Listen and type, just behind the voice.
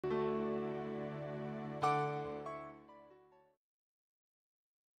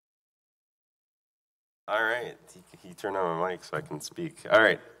All right. He turned on my mic so I can speak. All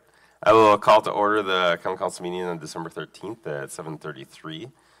right. I will call to order the Common Council meeting on December 13th at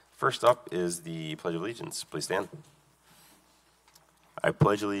 7:33. First up is the Pledge of Allegiance. Please stand. I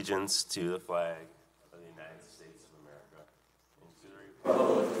pledge allegiance to the flag of the United States of America and to the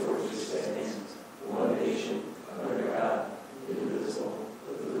republic for which it stands, one nation, under God, indivisible,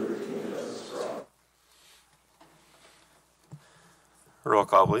 with liberty and justice for all. Roll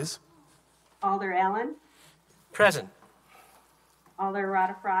call, please. Alder Allen. Present. Alder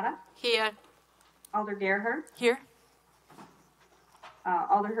Radafrada. Here. Alder Gerher. Here.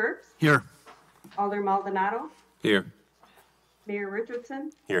 Alder Herbst. Here. Alder Maldonado. Here. Mayor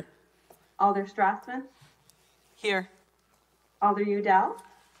Richardson. Here. Alder Strassman. Here. Alder Udell.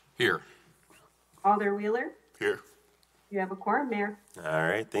 Here. Alder Wheeler. Here. You have a quorum, Mayor. All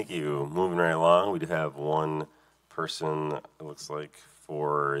right. Thank you. Moving right along, we do have one person, it looks like,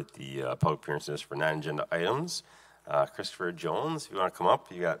 for the public appearances for non-agenda items. Christopher Jones, if you want to come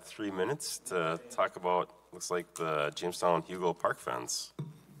up, you got 3 minutes to talk about, looks like, the Jamestown Hugo Park fence.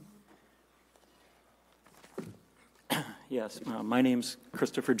 Yes, my name's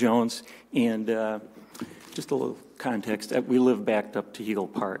Christopher Jones, and just a little context. We live backed up to Eagle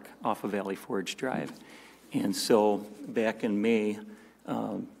Park off of Valley Forge Drive. And so back in May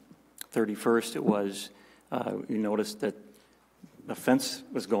 31st, it was, we noticed that the fence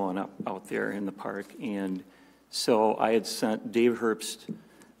was going up out there in the park. And so I had sent Dave Herbst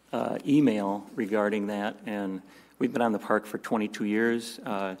email regarding that, and we've been on the park for 22 years,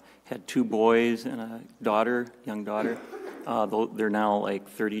 had 2 boys and a daughter, young daughter. They're now like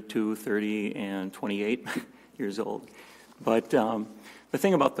 32, 30, and 28 years old. But the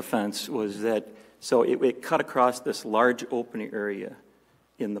thing about the fence was that, so it cut across this large open area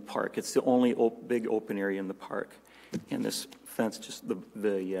in the park. It's the only big open area in the park. And this fence, just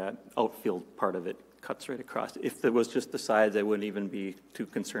the outfield part of it, cuts right across. If it was just the sides, I wouldn't even be too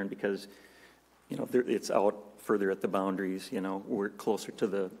concerned because, you know, it's out further at the boundaries, you know, we're closer to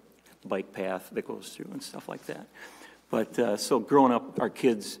the bike path that goes through and stuff like that. But so growing up, our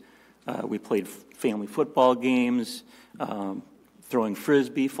kids, we played family football games, throwing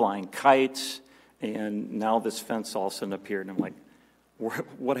frisbee, flying kites, and now this fence all of a sudden appeared, and I'm like,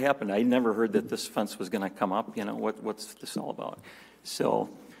 what happened? I never heard that this fence was going to come up. You know, what's this all about? So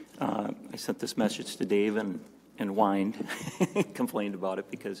I sent this message to Dave and whined, complained about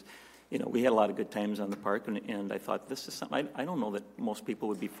it because, you know, we had a lot of good times on the park, and I thought this is something, I don't know that most people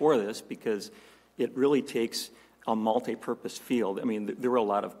would be for this because it really takes a multi-purpose field. I mean, there were a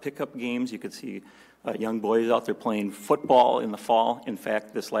lot of pickup games. You could see young boys out there playing football in the fall. In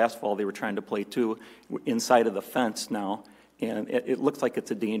fact, this last fall they were trying to play too inside of the fence now. And it looks like it's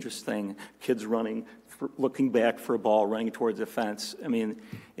a dangerous thing. Kids running, looking back for a ball, running towards the fence. I mean,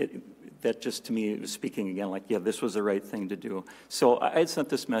 that just to me was speaking again like, yeah, this was the right thing to do. So I had sent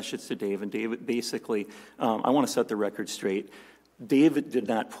this message to Dave, and David basically, I want to set the record straight. David did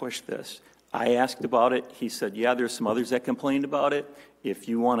not push this. I asked about it. He said, yeah, there's some others that complained about it. If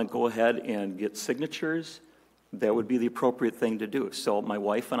you want to go ahead and get signatures, that would be the appropriate thing to do. So my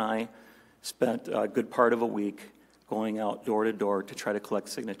wife and I spent a good part of a week going out door to door to try to collect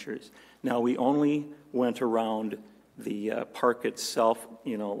signatures. Now, we only went around the park itself,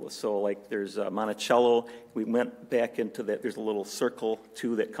 you know, so like there's Monticello. We went back into that. There's a little circle,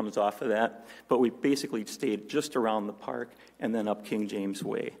 too, that comes off of that. But we basically stayed just around the park and then up King James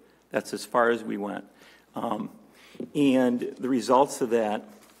Way. That's as far as we went. And the results of that,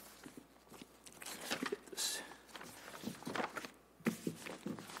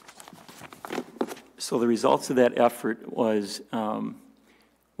 so the results of that effort was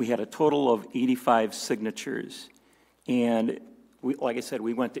we had a total of 85 signatures. And like I said,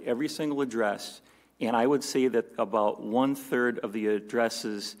 we went to every single address. And I would say that about 1/3 of the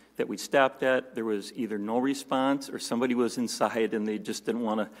addresses that we stopped at, there was either no response or somebody was inside and they just didn't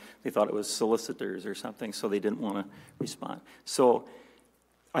want to, they thought it was solicitors or something, so they didn't want to respond. So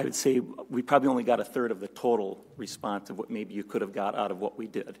I would say we probably only got 1/3 of the total response of what maybe you could have got out of what we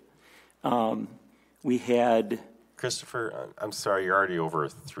did. We had... Christopher, I'm sorry, you're already over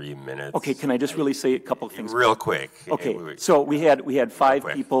 3 minutes. Okay, can I just really say a couple of things? Real quick. Okay, wait. So we had 5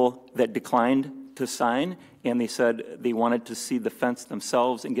 people that declined to sign, and they said they wanted to see the fence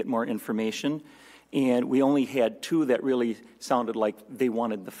themselves and get more information. And we only had 2 that really sounded like they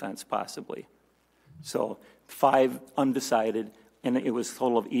wanted the fence, possibly. So 5 undecided, and it was a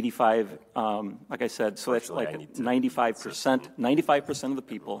total of 85, like I said, so that's like 95%. 95% of the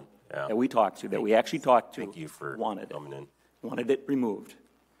people that we talked to, that we actually talked to, wanted it. Wanted it removed.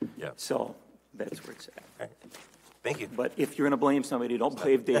 Yeah. So that's where it's at. Right. Thank you. But if you're going to blame somebody, don't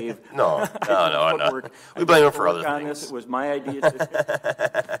blame Dave. No. Footwork. We blame him for Footwork other on this. things. It was my idea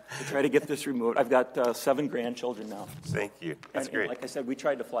to try to get this removed. I've got 7 grandchildren now. Thank you. That's And great. like I said, we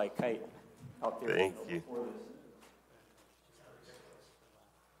tried to fly a kite out there. Thank you. Before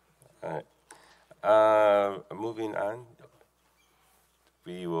this. All right. Moving on,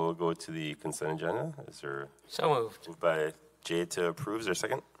 we will go to the consent agenda. Is there So moved. moved by Jay to approve? Is there a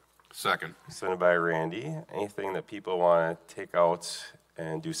second? Second. Seconded by Randy. Anything that people want to take out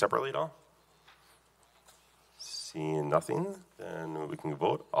and do separately at all? Seeing nothing, then we can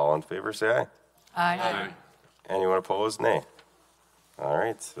vote. All in favor, say aye. Aye. Anyone opposed, nay. All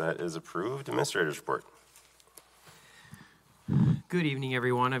right, that is approved. Administrator's report. Good evening,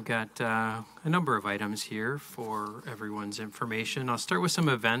 everyone. I've got a number of items here for everyone's information. I'll start with some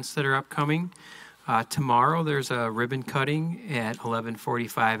events that are upcoming. Tomorrow, there's a ribbon cutting at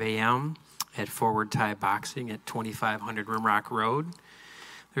 11:45 a.m. at Forward Tie Boxing at 2500 Rimrock Road.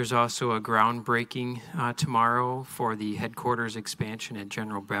 There's also a groundbreaking tomorrow for the headquarters expansion at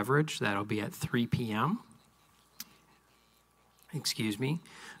General Beverage. That'll be at 3 p.m. Excuse me.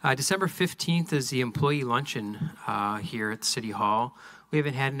 December 15th is the employee luncheon here at City Hall. We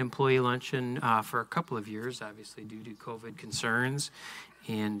haven't had an employee luncheon for a couple of years, obviously due to COVID concerns.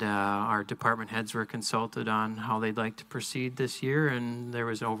 And our department heads were consulted on how they'd like to proceed this year, and there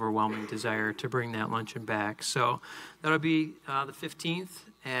was an overwhelming desire to bring that luncheon back. So that'll be the 15th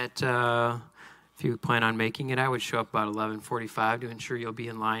at, if you plan on making it, I would show up about 11:45 to ensure you'll be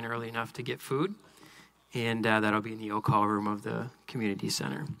in line early enough to get food. And that'll be in the Oak Hall room of the community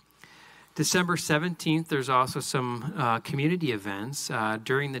center. December 17th, there's also some community events.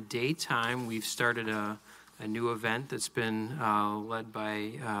 During the daytime, we've started a new event that's been led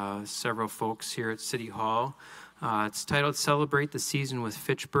by several folks here at City Hall. It's titled Celebrate the Season with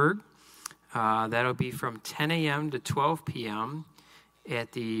Fitchburg. That'll be from 10 a.m. to 12 p.m.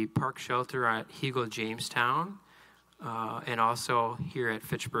 at the Park Shelter at Hegel Jamestown, and also here at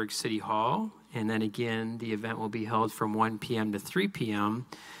Fitchburg City Hall. And then again, the event will be held from 1 p.m. to 3 p.m.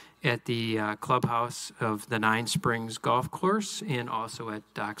 at the clubhouse of the Nine Springs Golf Course and also at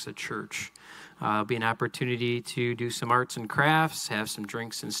Doxa Church. It'll be an opportunity to do some arts and crafts, have some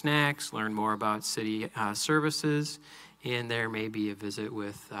drinks and snacks, learn more about city services, and there may be a visit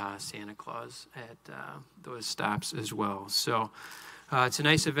with Santa Claus at those stops as well. So it's a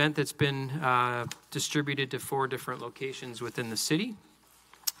nice event that's been distributed to 4 different locations within the city.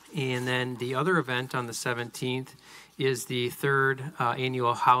 And then the other event on the 17th is the 3rd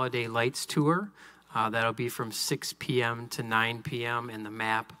annual Holiday Lights Tour. That'll be from 6 p.m. to 9 p.m. And the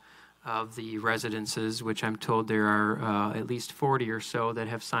map of the residences, which I'm told there are at least 40 or so that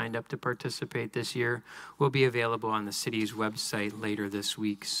have signed up to participate this year, will be available on the city's website later this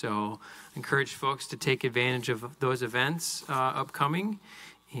week. So I encourage folks to take advantage of those events upcoming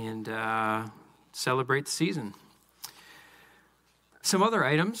and celebrate the season. Some other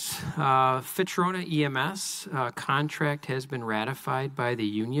items. Fitrona EMS contract has been ratified by the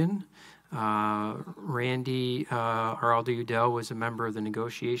union. Randy Araldo Udell was a member of the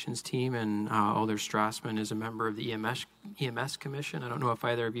negotiations team, and Alder Strassman is a member of the EMS Commission. I don't know if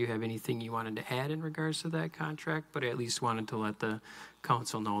either of you have anything you wanted to add in regards to that contract, but I at least wanted to let the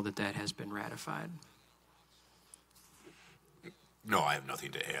council know that that has been ratified. No, I have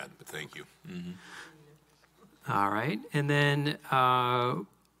nothing to add, but thank you. Mm-hmm. All right. And then item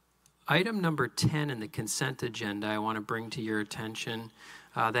number 10 in the consent agenda, I want to bring to your attention.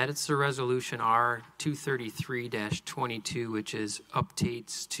 That is the resolution R233-22, which is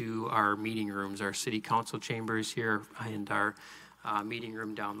updates to our meeting rooms, our city council chambers here and our meeting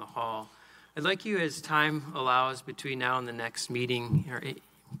room down the hall. I'd like you, as time allows between now and the next meeting, or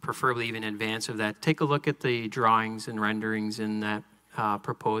preferably even in advance of that, take a look at the drawings and renderings in that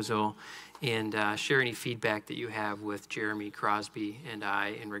proposal and share any feedback that you have with Jeremy Crosby and I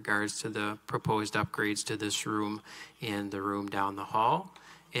in regards to the proposed upgrades to this room and the room down the hall.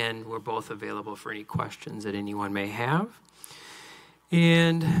 And we're both available for any questions that anyone may have.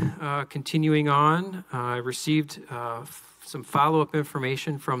 And continuing on, I received some follow-up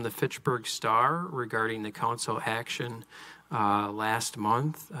information from the Fitchburg Star regarding the council action last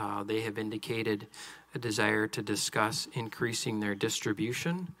month. They have indicated a desire to discuss increasing their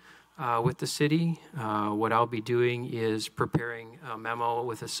distribution with the city. What I'll be doing is preparing a memo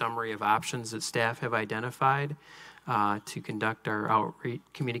with a summary of options that staff have identified to conduct our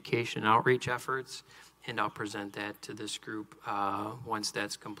communication and outreach efforts, and I'll present that to this group once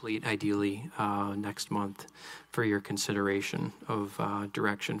that's complete, ideally next month, for your consideration of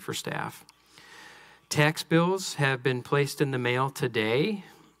direction for staff. Tax bills have been placed in the mail today.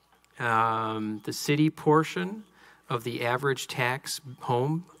 The city portion of the average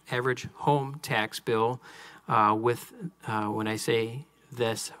home tax bill when I say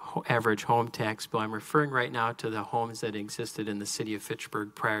this average home tax bill, I'm referring right now to the homes that existed in the city of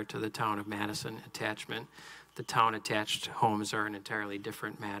Fitchburg prior to the town of Madison attachment. The town attached homes are an entirely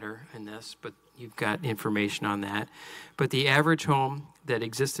different matter in this, but you've got information on that. But the average home that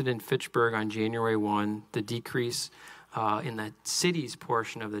existed in Fitchburg on January 1, the decrease in the city's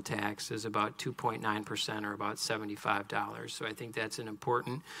portion of the tax is about 2.9% or about $75. So I think that's an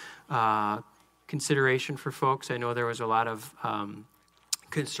important consideration for folks. I know there was a lot of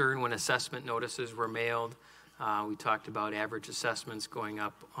concern when assessment notices were mailed. We talked about average assessments going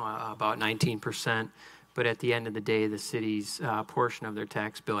up about 19%, but at the end of the day, the city's portion of their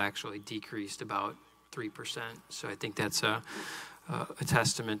tax bill actually decreased about 3%. So I think that's a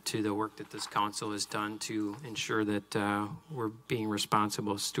testament to the work that this council has done to ensure that we're being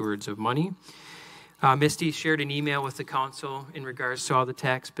responsible stewards of money. Misty shared an email with the council in regards to all the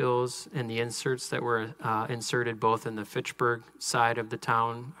tax bills and the inserts that were inserted both in the Fitchburg side of the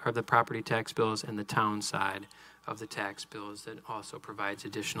town, or the property tax bills, and the town side of the tax bills. That also provides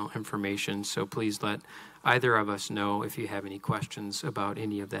additional information. So please let either of us know if you have any questions about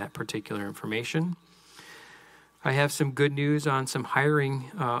any of that particular information. I have some good news on some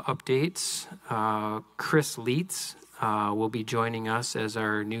hiring updates. Chris Leitz will be joining us as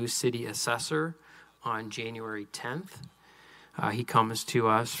our new city assessor on January 10th. He comes to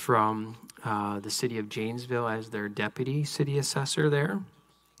us from the city of Janesville as their deputy city assessor there.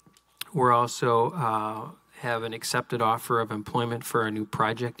 We're also have an accepted offer of employment for a new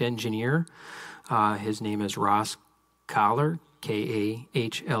project engineer. His name is Ross Kahler,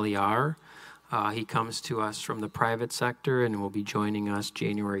 Kahler. He comes to us from the private sector and will be joining us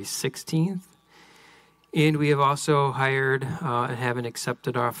January 16th. And we have also hired and have an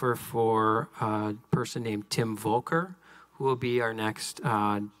accepted offer for a person named Tim Volker, who will be our next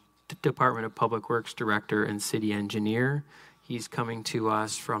Department of Public Works Director and City Engineer. He's coming to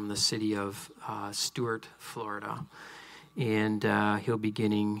us from the city of Stuart, Florida. And he'll be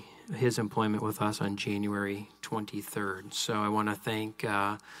beginning his employment with us on January 23rd. So I want to thank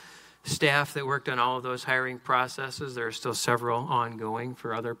staff that worked on all of those hiring processes. There are still several ongoing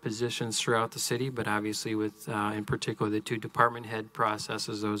for other positions throughout the city, but obviously with, in particular, the two department head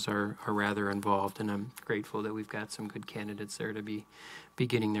processes, those are rather involved, and I'm grateful that we've got some good candidates there to be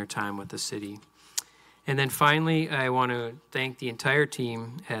beginning their time with the city. And then finally, I want to thank the entire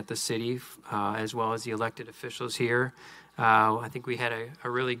team at the city, as well as the elected officials here. I think we had a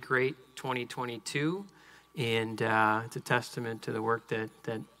really great 2022, and it's a testament to the work that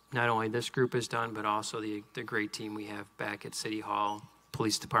not only this group has done, but also the great team we have back at City Hall,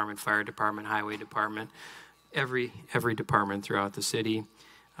 Police Department, Fire Department, Highway Department. Every department throughout the city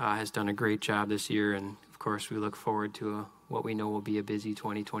has done a great job this year, and of course we look forward to what we know will be a busy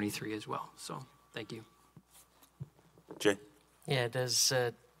 2023 as well. So thank you. Jay? Yeah, does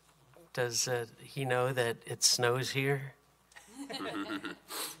he know that it snows here?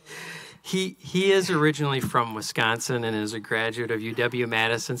 He is originally from Wisconsin and is a graduate of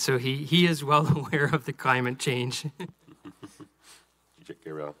UW-Madison, so he is well aware of the climate change.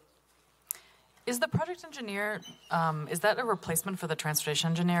 Gabrielle? Is the project engineer, is that a replacement for the transportation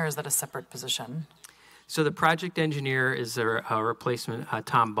engineer, or is that a separate position? So the project engineer is a replacement.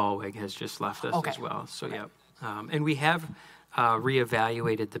 Tom Ballweg has just left us as well. So, okay. Yeah. And we have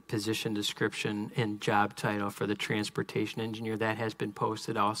reevaluated the position description and job title for the transportation engineer. That has been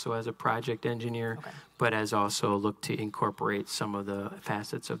posted also as a project engineer, but has also looked to incorporate some of the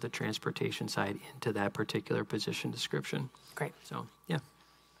facets of the transportation side into that particular position description. Great. So, yeah.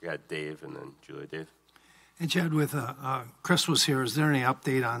 We got Dave and then Julia. Dave? And Chad, with Chris was here, is there any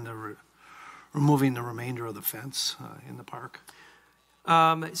update on the removing the remainder of the fence in the park?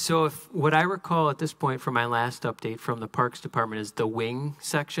 So what I recall at this point from my last update from the Parks Department is the wing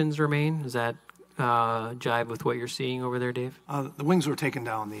sections remain. Does that jive with what you're seeing over there, Dave? The wings were taken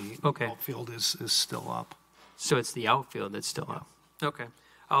down. The Okay. outfield is still up. So it's the outfield that's still up. Okay.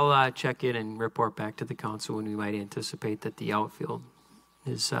 I'll check in and report back to the council when we might anticipate that the outfield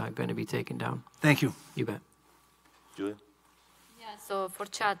is going to be taken down. Thank you. You bet. Julia? Yeah, so for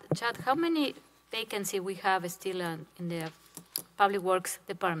Chad, how many vacancies we have still in the Public Works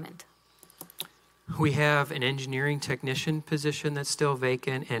Department? We have an engineering technician position that's still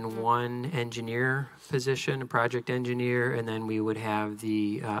vacant and one engineer position, a project engineer, and then we would have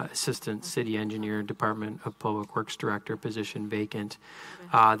the assistant city engineer, Department of Public Works director position vacant.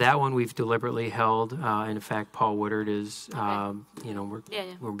 That one we've deliberately held. And in fact, Paul Woodard is,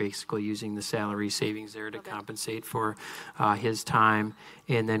 we're basically using the salary savings there to compensate for his time.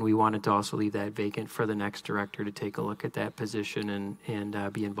 And then we wanted to also leave that vacant for the next director to take a look at that position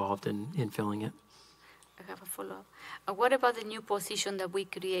and be involved in filling it. I have a follow-up. What about the new position that we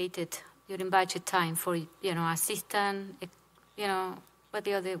created during budget time for, assistant, what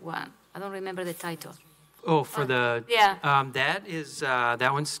the other one? I don't remember the title. Oh, for the, Yeah.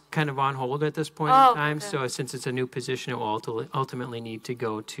 that one's kind of on hold at this point in time. Okay. So since it's a new position, it will ultimately need to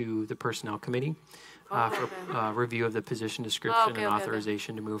go to the Personnel Committee for review of the position description and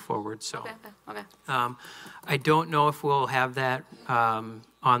authorization to move forward. So Okay. I don't know if we'll have that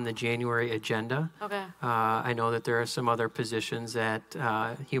on the January agenda. Okay. I know that there are some other positions that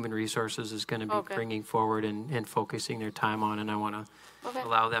Human Resources is going to be bringing forward and focusing their time on, and I want to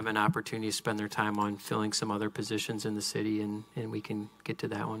allow them an opportunity to spend their time on filling some other positions in the city, and we can get to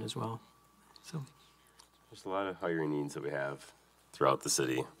that one as well. So There's a lot of hiring needs that we have throughout the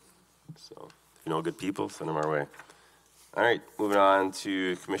city. So if you know good people, send them our way. All right, moving on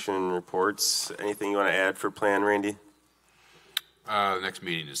to commission reports. Anything you want to add for plan, Randy? The next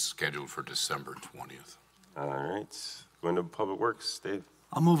meeting is scheduled for December 20th. All right, going to Public Works, Dave.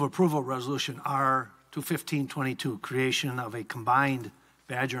 I'll move approval of Resolution R 21522, creation of a combined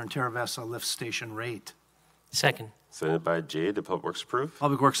Badger and Terra Vesta lift station rate. Second. Sent by Jay. The Public Works approve?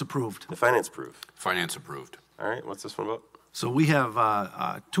 Public Works approved. The Finance approve? Finance approved. All right, what's this one about? So we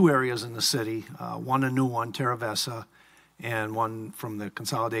have two areas in the city, one a new one, Terra Vesta, and one from the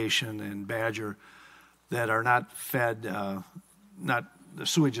consolidation and Badger that are not fed, the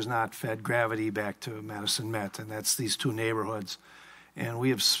sewage is not fed gravity back to Madison Met, and that's these two neighborhoods. And we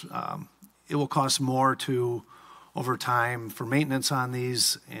have, it will cost more to, over time, for maintenance on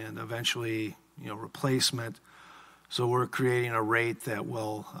these and eventually, replacement. So we're creating a rate that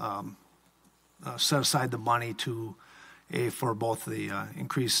will set aside the money for both the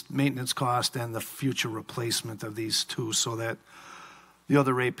increased maintenance cost and the future replacement of these two, so that the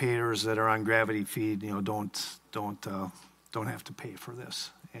other ratepayers that are on gravity feed, don't have to pay for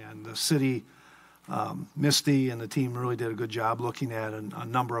this. And the city, Misty and the team really did a good job looking at a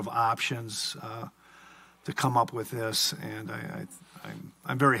number of options to come up with this, and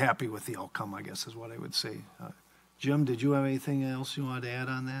I'm very happy with the outcome, I guess is what I would say. Jim, did you have anything else you wanted to add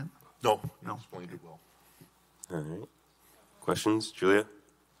on that? No. No. Explained it well. All right. Questions, Julia?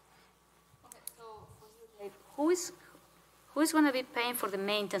 Who is going to be paying for the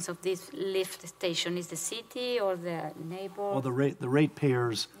maintenance of this lift station? Is the city or the neighbor? Well, the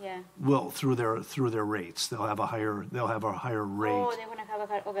ratepayers Yeah. will through their rates. They'll have a higher rate. Oh, they want to have a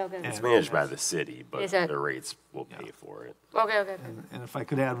high. Okay. It's managed by the city, but Is that- the rates will pay for it. Okay. And if I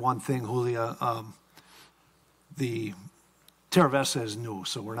could add one thing, Julia, the Terra Vesta is new,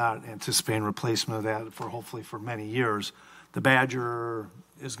 so we're not anticipating replacement of that hopefully for many years. The Badger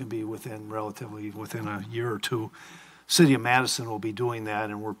is going to be relatively within a year or two. City of Madison will be doing that,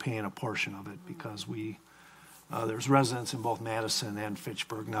 and we're paying a portion of it because there's residents in both Madison and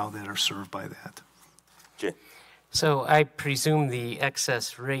Fitchburg now that are served by that. Jay? So I presume the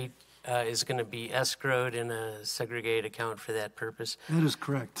excess rate is going to be escrowed in a segregated account for that purpose. That is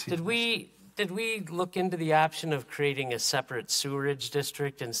correct. Did we look into the option of creating a separate sewerage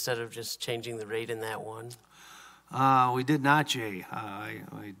district instead of just changing the rate in that one? We did not, Jay. I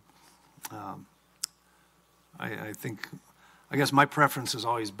guess my preference has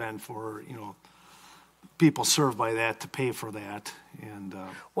always been for, people served by that to pay for that. And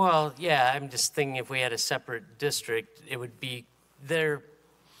Well, yeah, I'm just thinking if we had a separate district, their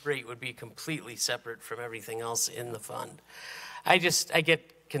rate would be completely separate from everything else in the fund. I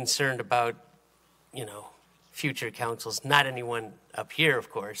get concerned about, future councils, not anyone up here, of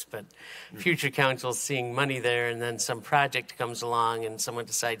course, but future councils seeing money there and then some project comes along and someone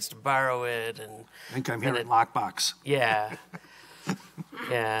decides to borrow it. And I think I'm hearing lockbox. yeah.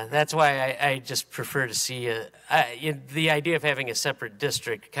 Yeah, that's why I just prefer to see the idea of having a separate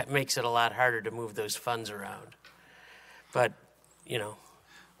district makes it a lot harder to move those funds around. But,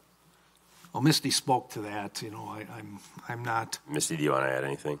 Well, Misty spoke to that. I'm not. Misty, do you want to add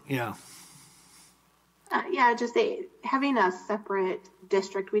anything? Yeah. Just having a separate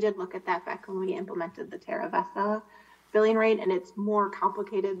district. We did look at that back when we implemented the Terra Vesta billing rate, and it's more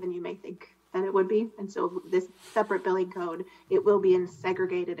complicated than you may think that it would be. And so this separate billing code, it will be in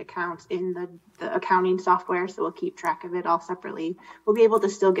segregated accounts in the accounting software, so we'll keep track of it all separately. We'll be able to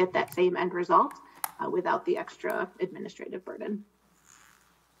still get that same end result, without the extra administrative burden.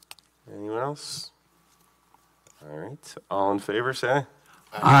 Anyone else? All right. All in favor, say aye.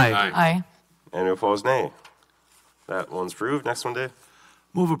 Aye. Aye. Any opposed, nay. That one's approved. Next one, Dave.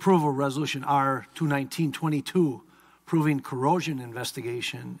 Move approval of Resolution R 21922, approving corrosion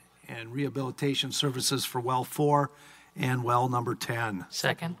investigation and rehabilitation services for well 4 and well number 10.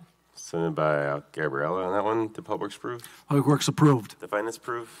 Second. Submitted by Gabriella on that one. The Public Works approved. Public Works approved. The Finance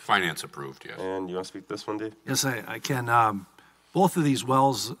approved. Finance approved, yes. And you want to speak to this one, Dave? Yes, I can. Both of these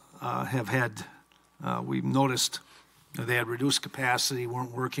wells have had, we've noticed they had reduced capacity,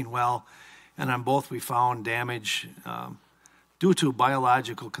 weren't working well. And on both, we found damage due to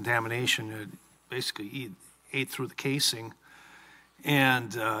biological contamination. It basically ate through the casing.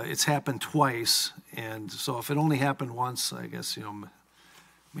 And it's happened twice. And so if it only happened once, I guess,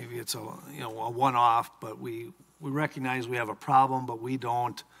 maybe it's a one-off, but we recognize we have a problem, but we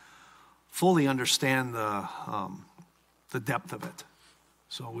don't fully understand the depth of it.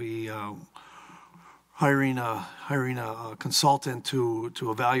 So we hiring a consultant to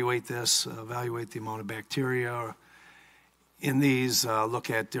evaluate this, evaluate the amount of bacteria in these, look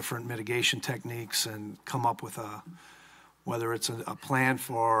at different mitigation techniques, and come up with whether it's a plan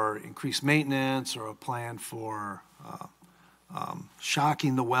for increased maintenance or a plan for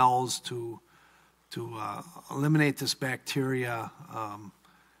shocking the wells to eliminate this bacteria.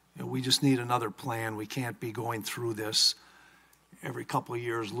 We just need another plan. We can't be going through this every couple of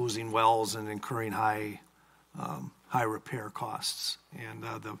years, losing wells and incurring high repair costs. And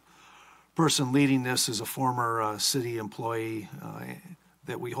the person leading this is a former city employee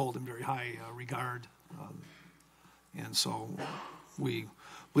that we hold in very high regard. And so we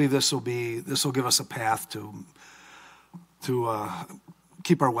believe this will give us a path to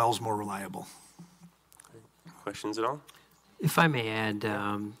keep our wells more reliable. Questions at all? If I may add,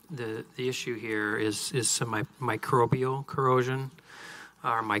 the issue here is some microbial corrosion,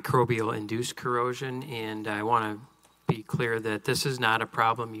 or microbial-induced corrosion, and I want to be clear that this is not a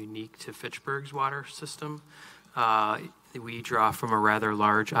problem unique to Fitchburg's water system. We draw from a rather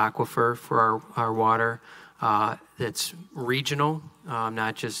large aquifer for our water that's regional,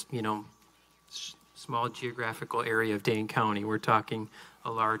 not just, small geographical area of Dane County. We're talking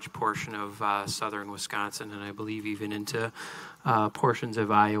a large portion of southern Wisconsin, and I believe even into portions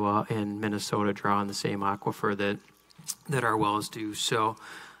of Iowa and Minnesota draw on the same aquifer that our wells do. So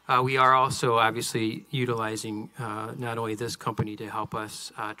we are also obviously utilizing not only this company to help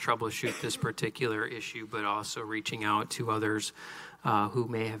us troubleshoot this particular issue, but also reaching out to others who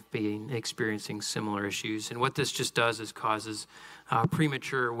may have been experiencing similar issues. And what this just does is causes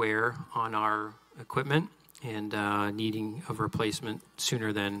premature wear on our equipment and needing of replacement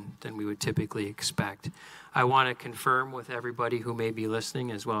sooner than we would typically expect. I want to confirm with everybody who may be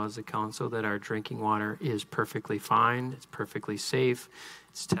listening, as well as the council, that our drinking water is perfectly fine, it's perfectly safe,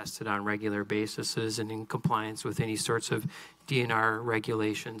 it's tested on regular basis and in compliance with any sorts of DNR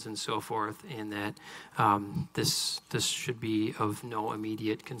regulations and so forth, and that this should be of no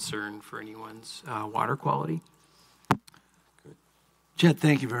immediate concern for anyone's water quality. Jed,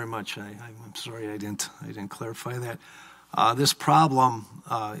 thank you very much. I'm sorry I didn't clarify that. This problem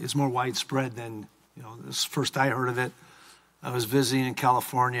is more widespread than, this is the first I heard of it. I was visiting in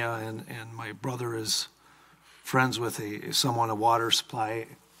California, and my brother is friends with a water supply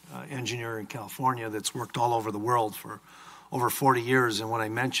engineer in California that's worked all over the world for over 40 years. And when I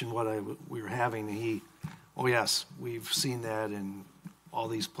mentioned what we were having, oh yes, we've seen that in all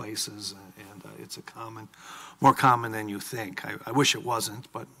these places, and it's more common than you think. I wish it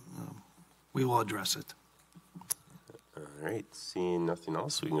wasn't, but we will address it. All right. Seeing nothing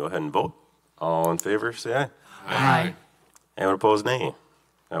else, we can go ahead and vote. All in favor, say aye. Aye. Anyone opposed, nay.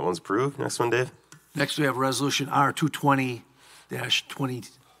 That one's approved. Next one, Dave. Next, we have Resolution R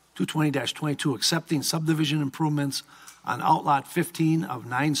 220-22, accepting subdivision improvements on Outlot 15 of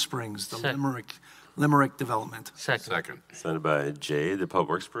Nine Springs, the Limerick development. Second. Sent by Jay. The Public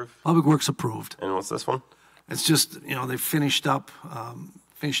Works approved. Public Works approved. And what's this one? It's just, they finished up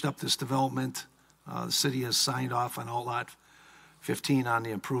this development. The city has signed off on Outlot 15 on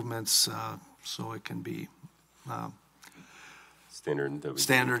the improvements, so it can be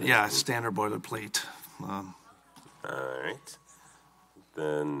Standard boilerplate. All right.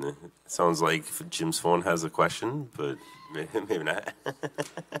 Then it sounds like Jim's phone has a question, but maybe not.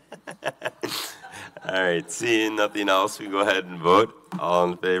 All right. Seeing nothing else, we can go ahead and vote. All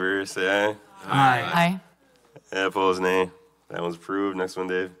in favor, say aye. Aye. Any opposed, nay. That one's approved. Next one,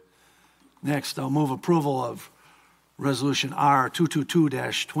 Dave. Next, I'll move approval of Resolution R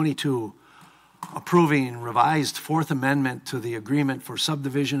 222-22, approving revised Fourth Amendment to the Agreement for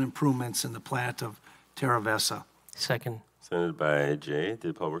Subdivision Improvements in the plat of Terra Vesa. Second. Seconded by Jay.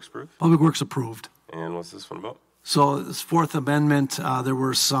 Did Public Works approve? Public Works approved. And what's this one about? So this Fourth Amendment, there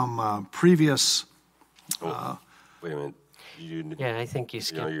were some previous, Wait a minute. Yeah, I think you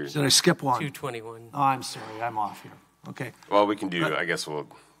skipped did I skip one? 221. Oh, I'm sorry, I'm off here. Okay, Well, we can do, I guess we'll,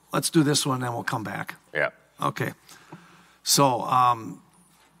 let's do this one, then we'll come back. yeah. Okay. So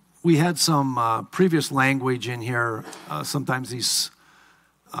we had some previous language in here. Sometimes these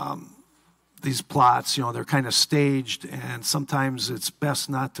plots, they're kind of staged, and sometimes it's best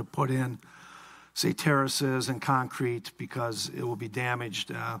not to put in, say, terraces and concrete because it will be damaged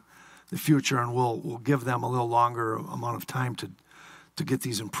in the future, and we'll give them a little longer amount of time to get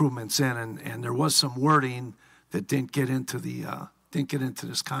these improvements in. And there was some wording that didn't get into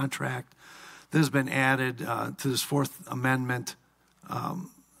this contract. This has been added to this Fourth Amendment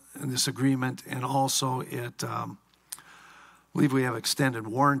in this agreement, and also I believe we have extended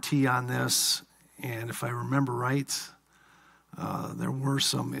warranty on this. And if I remember right, there were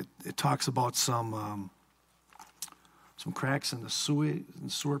some. It talks about some cracks in the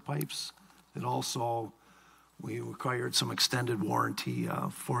sewer pipes. That also we required some extended warranty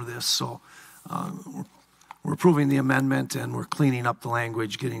for this. So we're approving the amendment, and we're cleaning up the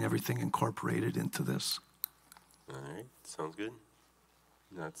language, getting everything incorporated into this. All right, sounds good.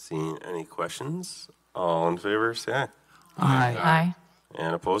 Not seeing any questions. All in favor, say aye. Aye. Aye.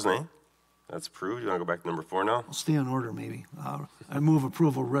 And opposed, nay. That's approved. You want to go back to number 4 now? I'll stay in order, maybe. I move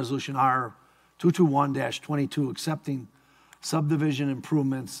approval of Resolution R 221-22, accepting subdivision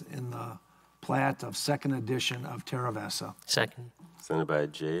improvements in the plat of second edition of Terra Vesa. Second. Sent by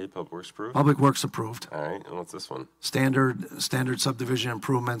Jay. Public Works approved. Public Works approved. All right, and what's this one? Standard subdivision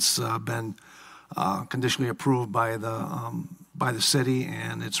improvements been conditionally approved by the city,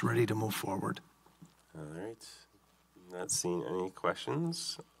 and it's ready to move forward. All right. Not seeing any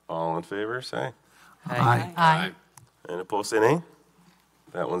questions. All in favor, say aye. Aye. Aye. And opposed, say nay.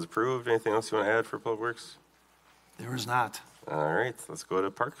 That one's approved. Anything else you want to add for Public Works? There is not. All right, let's go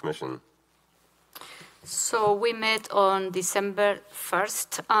to Park Commission. So we met on December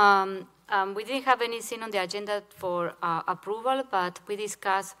 1st. We didn't have anything on the agenda for approval, but we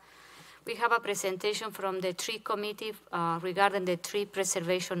discussed, we have a presentation from the tree committee regarding the tree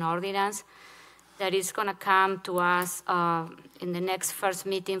preservation ordinance that is going to come to us in the next first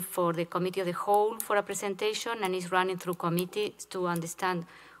meeting for the committee of the whole for a presentation, and is running through committees to understand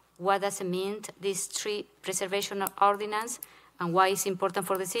what does it mean, this tree preservation ordinance, and why it's important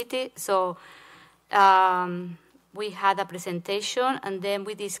for the city. So we had a presentation, and then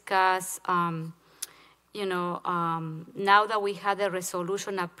we discussed, now that we had a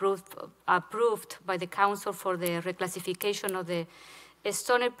resolution approved by the council for the reclassification of the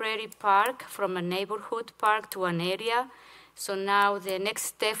Stony Prairie Park from a neighborhood park to an area. So now the next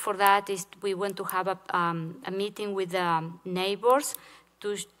step for that is we want to have a meeting with the neighbors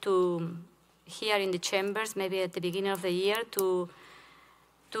to here in the chambers, maybe at the beginning of the year, to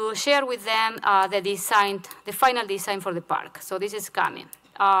share with them the final design for the park. So this is coming.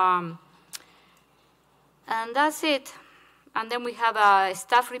 And that's it. And then we have a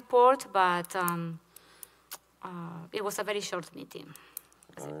staff report, but it was a very short meeting.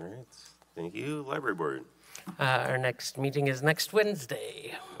 All right, thank you. Library Board. Our next meeting is next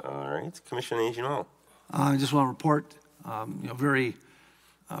Wednesday. All right, Commission on Aging All. I just want to report, very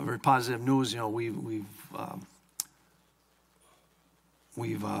positive news. We've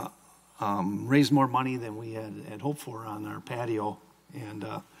raised more money than we had hoped for on our patio, and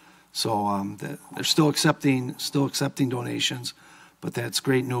so they're still accepting donations, but that's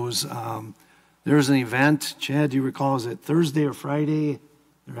great news. There's an event. Chad, do you recall? Is it Thursday or Friday?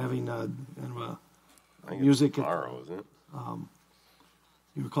 They're having music. Tomorrow, isn't it?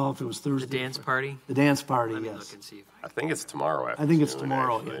 You recall if it was Thursday? The dance party? The dance party, Let me yes. look and see if I think it's tomorrow. I think it's afternoon,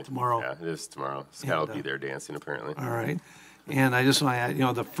 tomorrow. actually. Yeah, tomorrow. Yeah, it is tomorrow. Scott will be there dancing, apparently. All right. And I just want to add,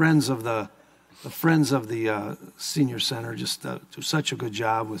 the friends of the senior center just do such a good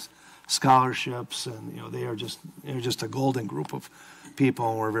job with scholarships, and they're just a golden group of people,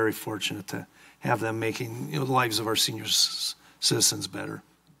 and we're very fortunate to have them making the lives of our senior citizens better.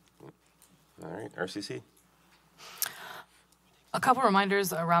 All right, RCC. A couple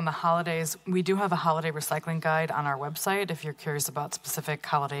reminders around the holidays. We do have a holiday recycling guide on our website. If you're curious about specific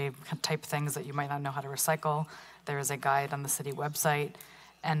holiday type things that you might not know how to recycle, there is a guide on the city website.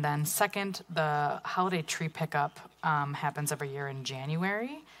 And then second, the holiday tree pickup happens every year in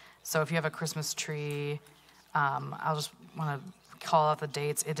January. So if you have a Christmas tree, I'll just want to call out the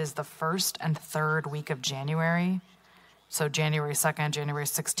dates. It is the 1st and 3rd week of January. So January 2nd, January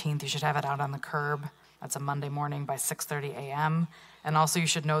 16th, you should have it out on the curb That's a Monday morning by 6:30 a.m. And also you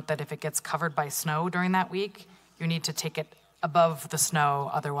should note that if it gets covered by snow during that week, you need to take it above the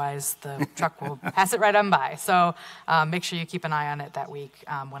snow, otherwise the truck will pass it right on by. So make sure you keep an eye on it that week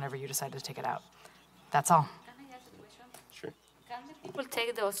whenever you decide to take it out. That's all. Can I ask a question? Sure. Can the people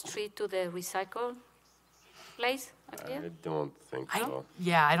take those trees to the recycle place I again? don't think so.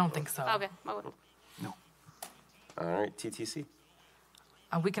 Yeah, I don't think so. Okay. No. All right, TTC.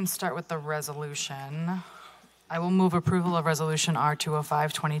 We can start with the resolution. I will move approval of Resolution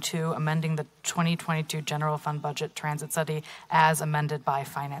R20522, amending the 2022 General Fund Budget Transit Study as amended by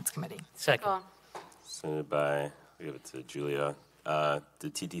Finance Committee. Second. Go on. Submitted by, I'll give it to Julia.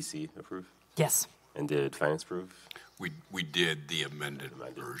 Did TTC approve? Yes. And did Finance approve? We did the amended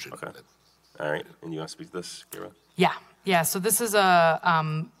version. Okay. All right, and you want to speak to this, Gabriel? Yeah. So this is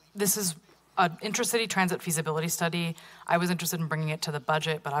an intracity transit feasibility study. I was interested in bringing it to the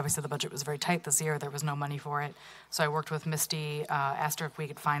budget, but obviously the budget was very tight this year. There was no money for it. So I worked with Misty, asked her if we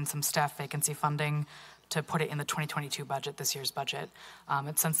could find some staff vacancy funding to put it in the 2022 budget, this year's budget.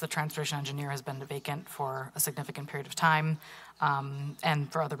 Since the transportation engineer has been vacant for a significant period of time,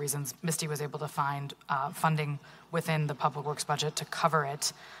 and for other reasons, Misty was able to find funding within the Public Works budget to cover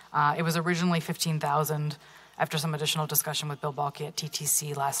it. It was originally $15,000. After some additional discussion with Bill Balke at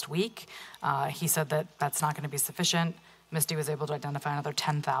TTC last week, he said that that's not going to be sufficient. Misty was able to identify another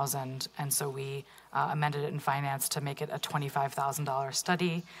 $10,000, and so we amended it in finance to make it a $25,000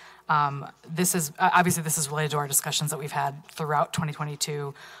 study. This is related to our discussions that we've had throughout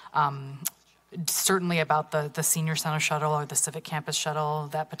 2022. Certainly about the senior center shuttle or the civic campus shuttle,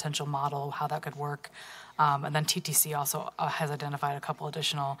 that potential model, how that could work. And then TTC also has identified a couple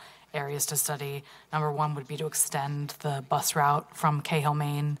additional areas to study. Number one would be to extend the bus route from Cahill,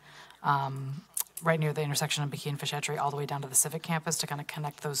 Maine, right near the intersection of McKee and Fish Hatchery, all the way down to the civic campus to kind of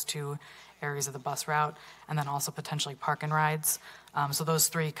connect those two areas of the bus route, and then also potentially park and rides. So those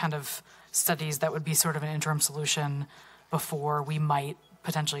three kind of studies, that would be sort of an interim solution before we might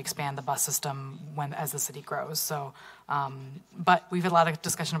potentially expand the bus system as the city grows. So, but we've had a lot of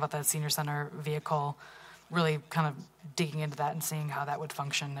discussion about that senior center vehicle, really kind of digging into that and seeing how that would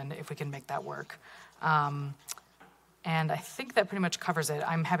function and if we can make that work. And I think that pretty much covers it.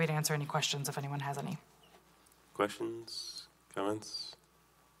 I'm happy to answer any questions if anyone has any. Questions, comments?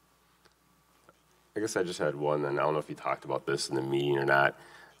 I guess I just had one, and I don't know if you talked about this in the meeting or not,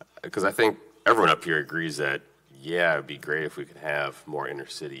 because I think everyone up here agrees that, yeah, it'd be great if we could have more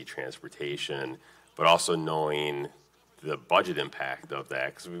intercity transportation, but also knowing the budget impact of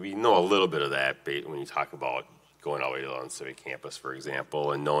that, because we know a little bit of that when you talk about going all the way to the civic campus, for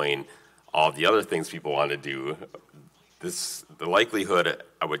example, and knowing all the other things people want to do. The likelihood,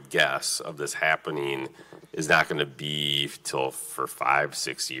 I would guess, of this happening is not going to be till for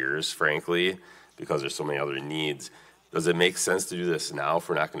 5-6 years, frankly, because there's so many other needs. Does it make sense to do this now if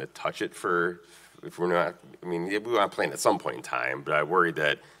we're not going to touch it if we're not, I mean, we want to plan at some point in time, but I worry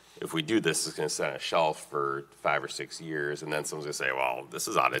that if we do this, it's going to sit on a shelf for 5 or 6 years, and then someone's going to say, well, this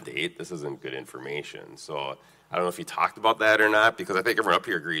is out of date, this isn't good information. So I don't know if you talked about that or not, because I think everyone up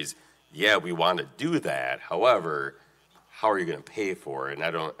here agrees, yeah, we want to do that. However, how are you going to pay for it?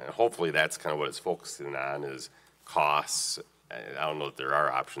 And hopefully that's kind of what it's focusing on is costs. I don't know if there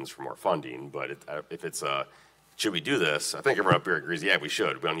are options for more funding, but if it's should we do this? I think everyone up here agrees, yeah, we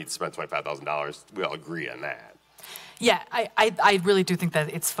should. We don't need to spend $25,000. We all agree on that. Yeah, I really do think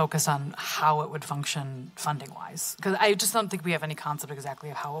that it's focused on how it would function funding-wise. Because I just don't think we have any concept exactly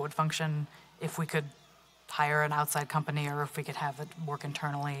of how it would function if we could hire an outside company or if we could have it work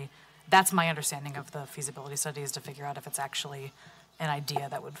internally. That's my understanding of the feasibility study, is to figure out if it's actually an idea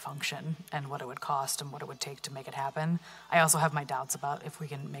that would function and what it would cost and what it would take to make it happen. I also have my doubts about if we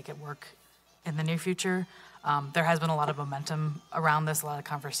can make it work in the near future. There has been a lot of momentum around this, a lot of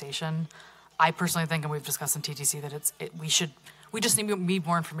conversation. I personally think, and we've discussed in TTC, that we just need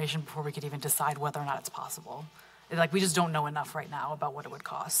more information before we could even decide whether or not it's possible. We just don't know enough right now about what it would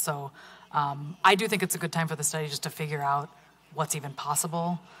cost. So I do think it's a good time for the study just to figure out what's even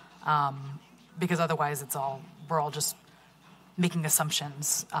possible, because otherwise we're all just making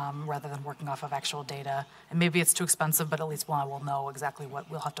assumptions rather than working off of actual data. And maybe it's too expensive, but at least we'll know exactly what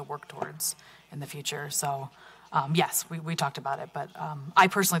we'll have to work towards in the future. So yes, we talked about it, but I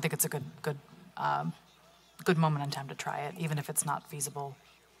personally think it's a good moment in time to try it, even if it's not feasible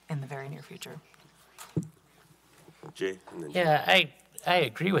in the very near future. Jay? And then Yeah, I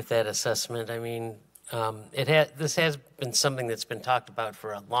agree with that assessment. I mean, this has been something that's been talked about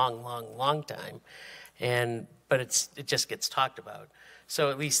for a long time, but it just gets talked about. So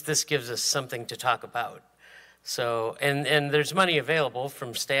at least this gives us something to talk about. So, and there's money available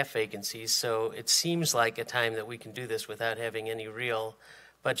from staff vacancies, so it seems like a time that we can do this without having any real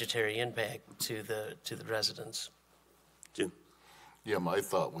budgetary impact to the residents. Jim? Yeah, my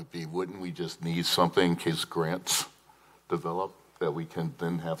thought would be, wouldn't we just need something in case grants develop, that we can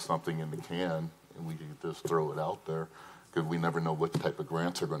then have something in the can and we can just throw it out there? Because we never know what type of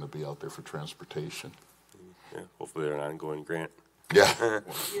grants are going to be out there for transportation. Yeah, hopefully they're an ongoing grant. Yeah.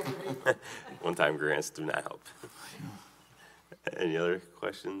 One-time grants do not help. Any other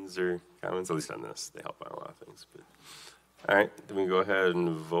questions or comments? At least on this, they help on a lot of things. But all right, then we go ahead and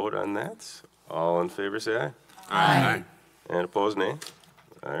vote on that. All in favor, say aye. Aye. And opposed, nay.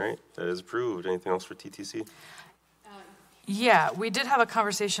 All right, that is approved. Anything else for TTC? Yeah, we did have a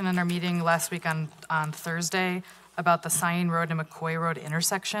conversation in our meeting last week on Thursday about the Cyan Road and McCoy Road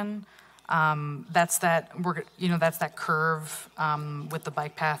intersection. That's that curve with the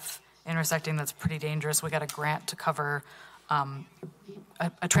bike path intersecting that's pretty dangerous. We got a grant to cover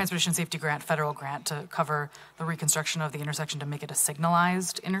a transportation safety grant, federal grant to cover the reconstruction of the intersection to make it a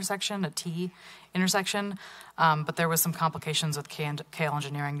signalized intersection, a T intersection. But there was some complications with KL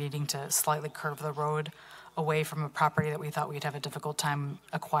Engineering needing to slightly curve the road away from a property that we thought we'd have a difficult time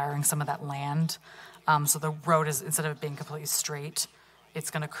acquiring some of that land. So the road is, instead of being completely straight, it's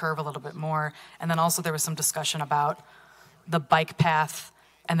going to curve a little bit more. And then also there was some discussion about the bike path,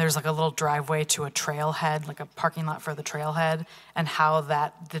 and there's like a little driveway to a trailhead, like a parking lot for the trailhead, and how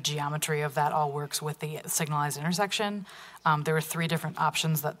the geometry of that all works with the signalized intersection. There were 3 different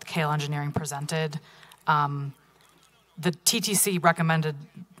options that KL Engineering presented. The TTC recommended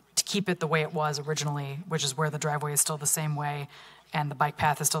to keep it the way it was originally, which is where the driveway is still the same way and the bike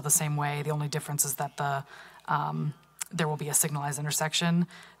path is still the same way. The only difference is that there will be a signalized intersection.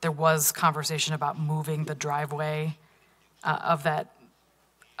 There was conversation about moving the driveway of that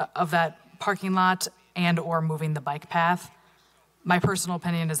parking lot and or moving the bike path. My personal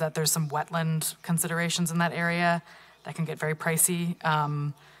opinion is that there's some wetland considerations in that area that can get very pricey.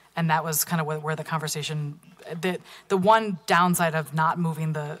 And that was kind of where the conversation, the one downside of not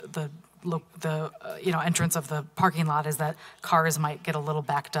moving the entrance of the parking lot is that cars might get a little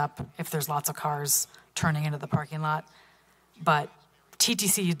backed up if there's lots of cars turning into the parking lot. But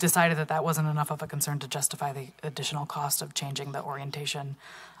TTC decided that wasn't enough of a concern to justify the additional cost of changing the orientation.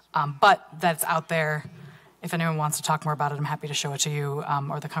 But that's out there. If anyone wants to talk more about it, I'm happy to show it to you,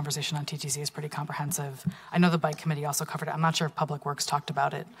 or the conversation on TTC is pretty comprehensive. I know the bike committee also covered it. I'm not sure if Public Works talked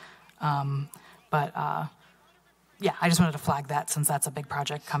about it. Yeah, I just wanted to flag that since that's a big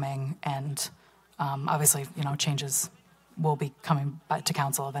project coming, and obviously, changes will be coming back to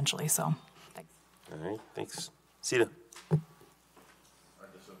council eventually, so thanks. All right, thanks. Sita? Our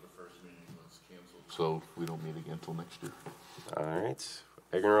December 1st meeting was canceled, so we don't meet again until next year. All right.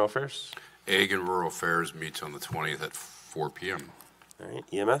 Ag and Rural Affairs? Ag and Rural Affairs meets on the 20th at 4 p.m. All right.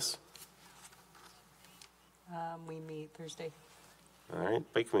 EMS? We meet Thursday. All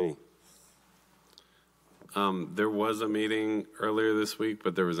right. Bike Committee? There was a meeting earlier this week,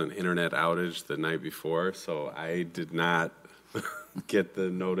 but there was an internet outage the night before, so I did not get the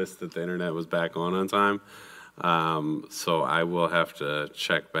notice that the internet was back on time. So I will have to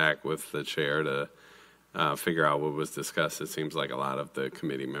check back with the chair to figure out what was discussed. It seems like a lot of the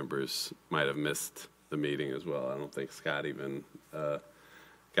committee members might have missed the meeting as well. I don't think Scott even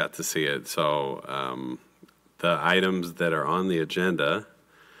got to see it. So the items that are on the agenda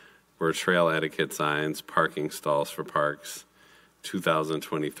were trail etiquette signs, parking stalls for parks,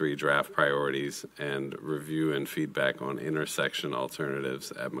 2023 draft priorities, and review and feedback on intersection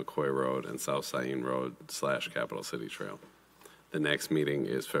alternatives at McCoy Road and South Cyan Road / Capital City Trail. The next meeting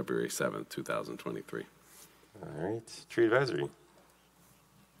is February 7th, 2023. All right. Tree Advisory?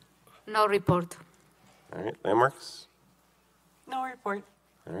 No report. All right. Landmarks? No report.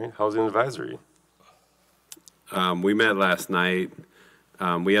 All right. Housing Advisory? We met last night.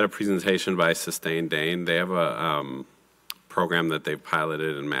 We had a presentation by Sustain Dane. They have a program that they've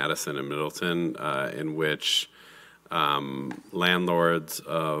piloted in Madison and Middleton in which landlords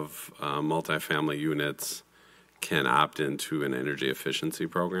of multifamily units can opt into an energy efficiency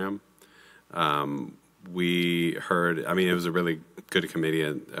program. We heard, it was a really good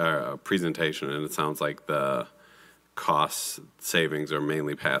committee presentation, and it sounds like the cost savings are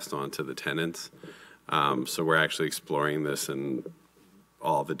mainly passed on to the tenants. So we're actually exploring this and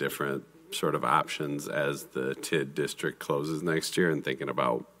all the different sort of options as the TID district closes next year, and thinking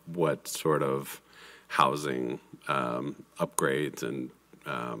about what sort of housing upgrades and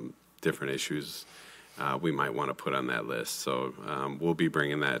different issues we might want to put on that list. So we'll be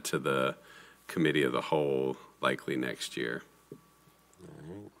bringing that to the committee of the whole likely next year. All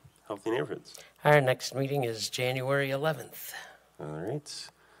right. Healthy Neighborhoods. Our next meeting is January 11th. All right.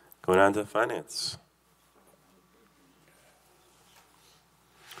 Going on to finance.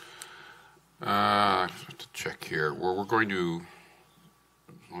 I have to check here. We're going to,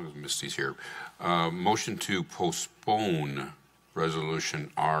 as long as Misty's here, motion to postpone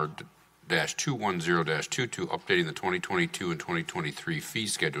resolution R-210-22, updating the 2022 and 2023 fee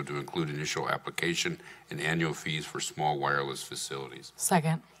schedule to include initial application and annual fees for small wireless facilities.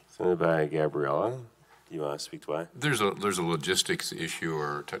 Second. Sent by Gabriella. Do you want to speak to why? There's a logistics issue,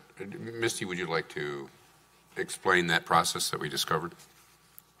 or Misty, would you like to explain that process that we discovered?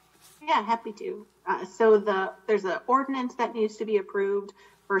 Yeah, happy to. There's an ordinance that needs to be approved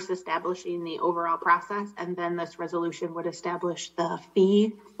first establishing the overall process, and then this resolution would establish the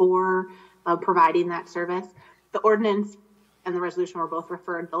fee for providing that service. The ordinance and the resolution were both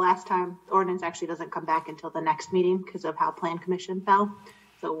referred the last time. The ordinance actually doesn't come back until the next meeting because of how Plan Commission fell.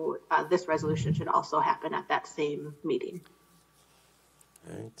 So this resolution should also happen at that same meeting.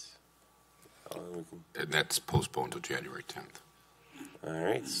 All right. And that's postponed to January 10th. All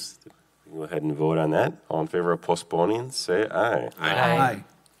right. We can go ahead and vote on that. All in favor of postponing, say aye. Aye.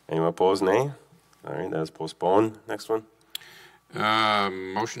 Anyone opposed, nay? All right, that is postponed. Next one.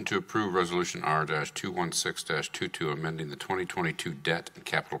 Motion to approve resolution R-216-22, amending the 2022 debt and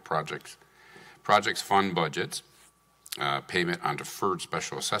capital projects fund budgets, payment on deferred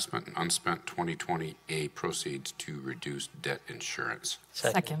special assessment and unspent 2020A proceeds to reduce debt insurance.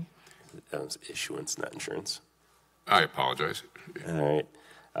 Second. That was issuance, not insurance. I apologize. All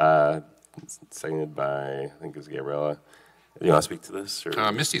right. Seconded by, I think it was Gabriella. Do you want to speak to this?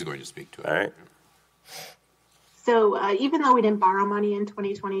 Or? Misty's going to speak to it. All right. So even though we didn't borrow money in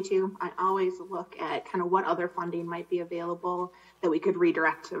 2022, I always look at kind of what other funding might be available that we could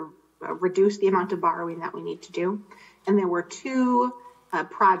redirect to reduce the amount of borrowing that we need to do. And there were two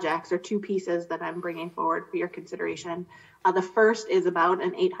projects or two pieces that I'm bringing forward for your consideration. The first is about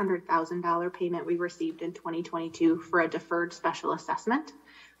an $800,000 payment we received in 2022 for a deferred special assessment.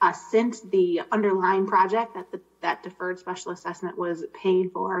 Since the underlying project that deferred special assessment was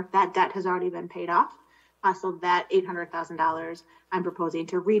paying for, that debt has already been paid off. So that $800,000 I'm proposing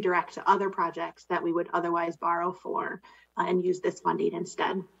to redirect to other projects that we would otherwise borrow for and use this funding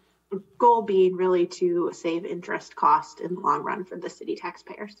instead. The goal being really to save interest cost in the long run for the city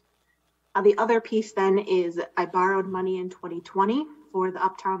taxpayers. The other piece then is I borrowed money in 2020 for the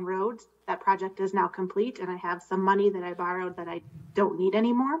Uptown Roads. That project is now complete, and I have some money that I borrowed that I don't need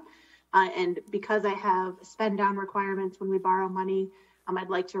anymore. And because I have spend down requirements when we borrow money, I'd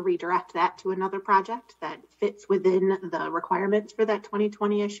like to redirect that to another project that fits within the requirements for that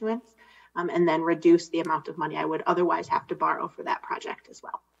 2020 issuance, and then reduce the amount of money I would otherwise have to borrow for that project as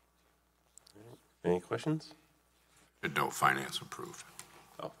well. Any questions? No, finance approved.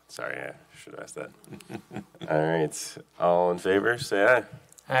 Oh, sorry. I should have asked that. All right. All in favor, say aye.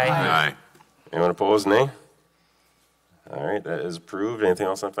 Aye. Anyone opposed, nay? All right. That is approved. Anything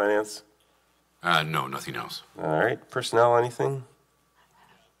else on finance? No, nothing else. All right. Personnel, anything?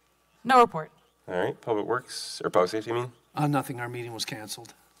 No report. All right. Public Works, or Public Safety, you mean? Nothing. Our meeting was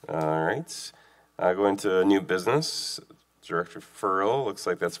canceled. All right. Going to new business. Director Furl, looks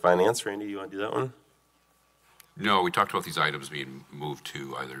like that's finance. Randy, you want to do that one? No, we talked about these items being moved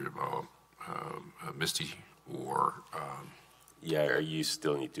to either Misty or... Yeah, or you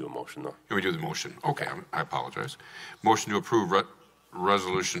still need to do a motion, though. Can we do the motion? Okay, I apologize. Motion to approve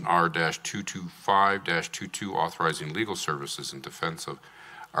Resolution R-225-22, authorizing legal services in defense of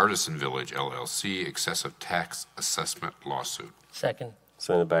Artisan Village, LLC, excessive tax assessment lawsuit. Second.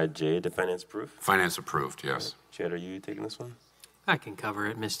 Sent by Jay to finance approved. Finance approved, yes. Chad, are you taking this one? I can cover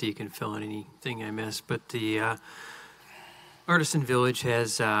it. Misty, you can fill in anything I missed. But the Artisan Village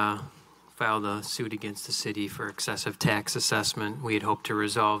has filed a suit against the city for excessive tax assessment. We had hoped to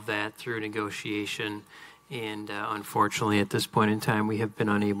resolve that through negotiation. And unfortunately, at this point in time, we have been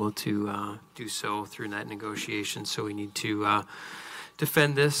unable to do so through that negotiation. So we need to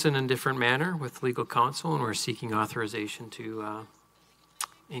defend this in a different manner with legal counsel, and we're seeking authorization to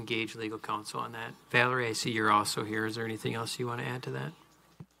engage legal counsel on that. Valerie, I see you're also here. Is there anything else you want to add to that?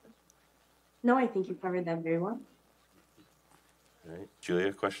 No, I think you covered that very well. All right.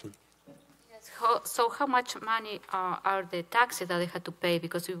 Julia, question? Yes. So how much money are the taxes that they had to pay?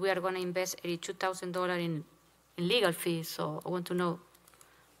 Because we are going to invest $82,000 in legal fees. So I want to know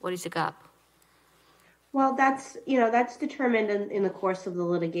what is the gap? Well, that's determined in the course of the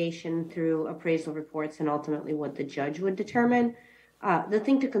litigation through appraisal reports and ultimately what the judge would determine. The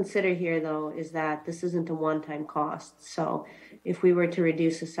thing to consider here, though, is that this isn't a one-time cost. So if we were to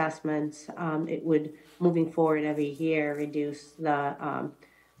reduce assessments, it would, moving forward every year, reduce the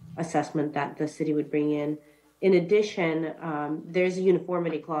assessment that the city would bring in. In addition, there's a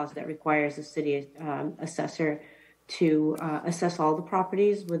uniformity clause that requires the city assessor to assess all the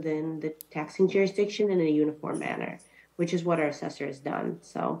properties within the taxing jurisdiction in a uniform manner, which is what our assessor has done.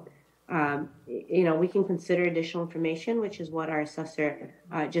 So, we can consider additional information, which is what our assessor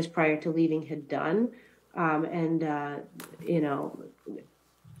just prior to leaving had done.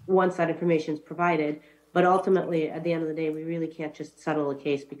 Once that information is provided, but ultimately, at the end of the day, we really can't just settle a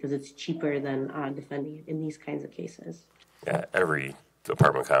case because it's cheaper than defending it in these kinds of cases. Yeah, every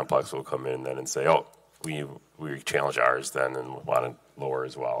apartment complex will come in then and say, oh, we challenge ours then and want to lower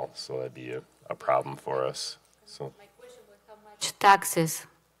as well. So that'd be a problem for us. So My question was how much taxes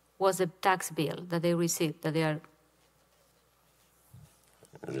was the tax bill that they received, that they are,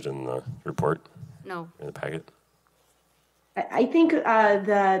 is it in the report, no. in the packet? I think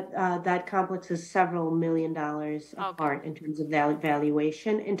that complex is several $1 million apart in terms of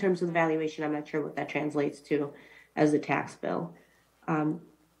valuation. In terms of the valuation, I'm not sure what that translates to as a tax bill.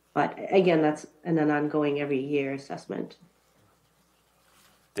 But again, that's an ongoing every year assessment.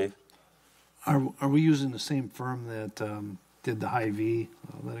 Dave? Are we using the same firm that did the Hy-Vee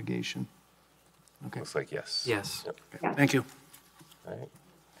litigation? Okay. Looks like yes. Yes. Yep. Yeah. Thank you. All right.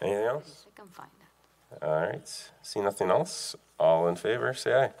 Anything else? I can find that. All right. See nothing else? All in favor,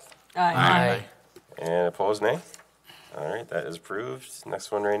 say aye. Aye. And opposed, nay? All right, that is approved.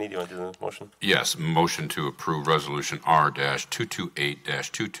 Next one, Randy, do you want to do the motion? Yes, motion to approve Resolution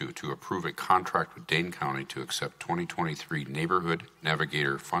R-228-22 to approve a contract with Dane County to accept 2023 Neighborhood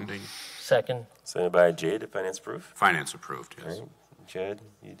Navigator funding. Second. Sent by Jade, finance approved. Finance approved, yes. All right. Jed,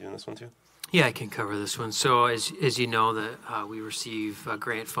 you doing this one too? Yeah, I can cover this one. So as you know, we receive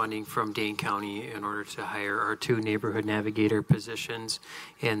grant funding from Dane County in order to hire our 2 neighborhood navigator positions,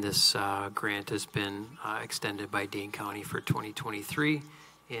 and this grant has been extended by Dane County for 2023.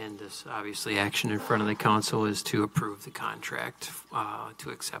 And this obviously action in front of the council is to approve the contract to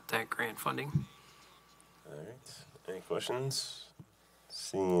accept that grant funding. All right. Any questions?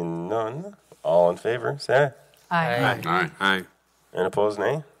 Seeing none. All in favor, say aye. Aye. Aye. Aye. And opposed,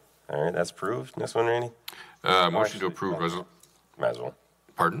 nay? All right, that's approved. Next one, Randy? Motion to approve Might as well.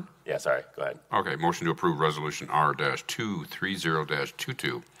 Pardon? Yeah, sorry. Go ahead. Okay, motion to approve Resolution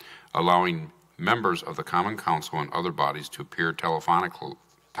R-230-22, allowing members of the Common Council and other bodies to appear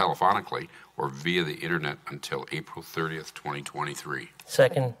telephonically or via the internet until April 30th, 2023.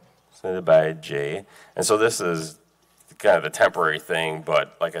 Second. Submitted by Jay. And so this is kind of a temporary thing,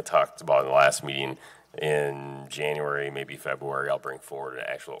 but like I talked about in the last meeting, in January, maybe February, I'll bring forward an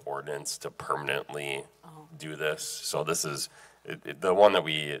actual ordinance to permanently do this. So this is, the one that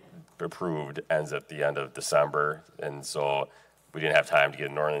we approved ends at the end of December, and so we didn't have time to get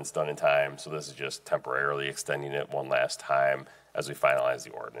an ordinance done in time, so this is just temporarily extending it one last time as we finalize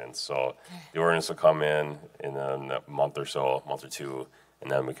the ordinance. So the ordinance will come in a month or so, a month or two, and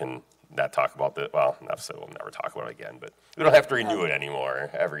then we can not talk about it. Well, not to say we'll never talk about it again, but we don't have to renew it anymore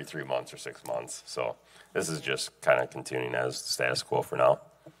every 3 months or 6 months. So this is just kind of continuing as status quo for now.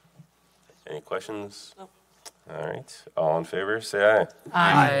 Any questions? No. All right. All in favor, say aye.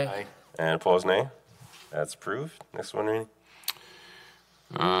 Aye. And opposed, nay. That's approved. Next one, Randy.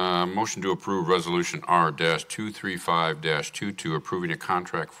 Motion to approve Resolution R-235-22, approving a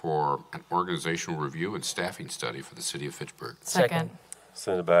contract for an organizational review and staffing study for the city of Fitchburg. Second.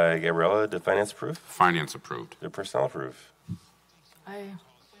 Submitted by Gabriella. Did finance approve? Finance approved. Did personnel approve?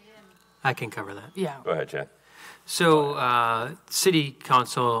 I can cover that. Yeah. Go ahead, Chad. So, City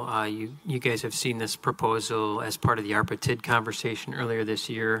Council, you guys have seen this proposal as part of the ARPA TID conversation earlier this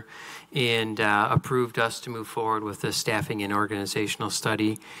year, and approved us to move forward with the staffing and organizational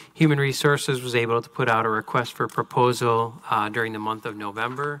study. Human Resources was able to put out a request for proposal during the month of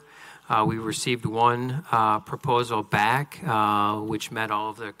November. We received one proposal back, which met all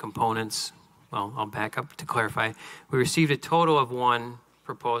of the components. Well, I'll back up to clarify. We received a total of one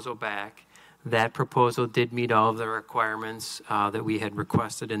proposal back. That proposal did meet all of the requirements that we had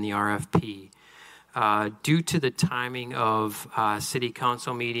requested in the RFP. Due to the timing of city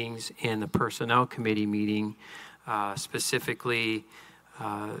council meetings and the personnel committee meeting, specifically,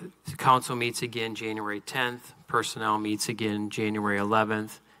 the council meets again January 10th, personnel meets again January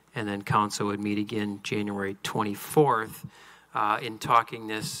 11th, and then council would meet again January 24th. In talking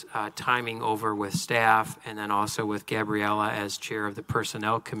this timing over with staff and then also with Gabriella as chair of the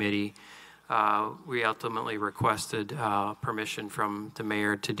personnel committee, we ultimately requested permission from the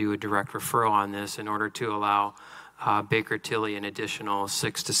mayor to do a direct referral on this in order to allow Baker Tilly an additional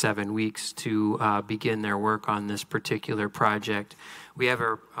 6 to 7 weeks to begin their work on this particular project. We have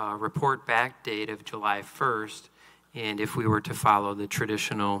a report back date of July 1st, And if we were to follow the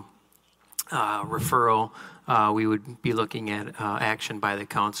traditional referral, we would be looking at action by the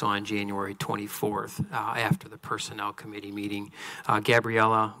council on January 24th after the Personnel Committee meeting.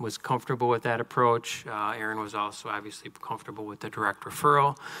 Gabriella was comfortable with that approach. Aaron was also obviously comfortable with the direct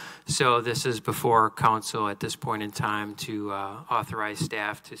referral. So this is before council at this point in time to authorize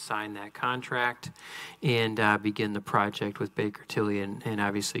staff to sign that contract and begin the project with Baker Tilly and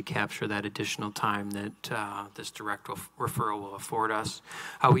obviously capture that additional time that this direct referral will afford us.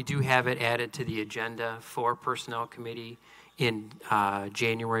 We do have it added to the agenda for Personnel Committee in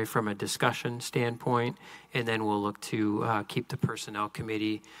January from a discussion standpoint, and then we'll look to keep the Personnel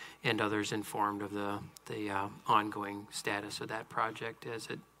Committee and others informed of the ongoing status of that project as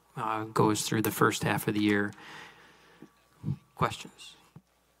it goes through the first half of the year. Questions?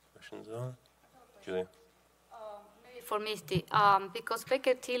 Questions on? Julia? Maybe for Misty, because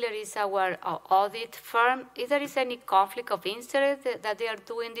Baker Tilly is our audit firm, is there any conflict of interest that they are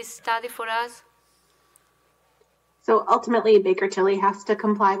doing this study for us? So ultimately, Baker Tilly has to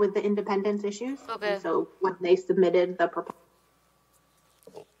comply with the independence issues. Okay. And so when they submitted the proposal,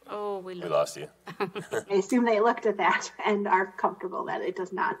 we lost you. I assume they looked at that and are comfortable that it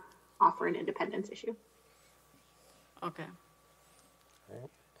does not offer an independence issue. Okay. All right.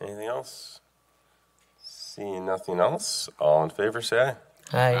 Anything else? Seeing nothing else, all in favor say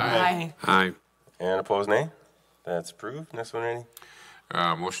aye. Aye. Aye. And opposed, nay. That's approved. Next one, Randy.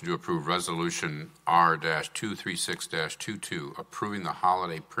 Motion to approve Resolution R-236-22, approving the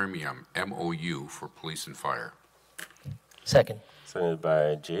holiday premium MOU for police and fire. Second. Seconded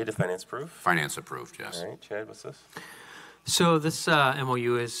by Jay. To finance approve? Finance approved, yes. All right, Chad, what's this? So this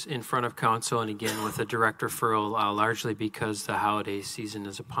MOU is in front of council, and again with a direct referral, largely because the holiday season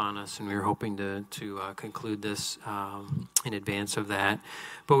is upon us, and we were hoping to conclude this in advance of that.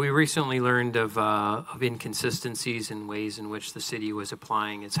 But we recently learned of inconsistencies in ways in which the city was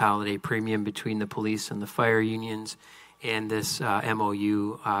applying its holiday premium between the police and the fire unions, and this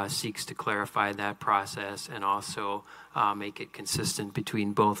MOU seeks to clarify that process and also make it consistent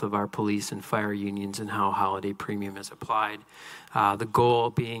between both of our police and fire unions and how holiday premium is applied. The goal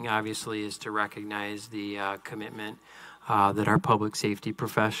being obviously is to recognize the commitment that our public safety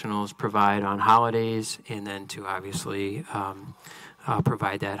professionals provide on holidays, and then to obviously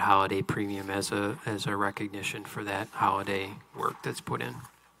provide that holiday premium as a recognition for that holiday work that's put in.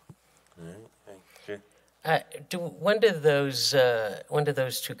 All right, okay. When do those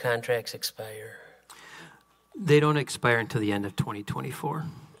two contracts expire? They don't expire until the end of 2024.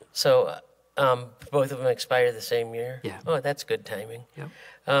 So both of them expire the same year? Yeah. Oh, that's good timing. Yep.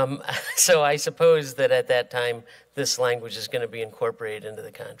 So I suppose that at that time, this language is going to be incorporated into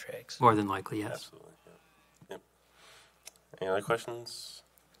the contracts. More than likely, yes. Absolutely. Yep. Any other questions?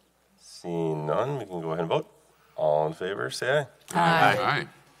 Seeing none, we can go ahead and vote. All in favor, say aye. Aye.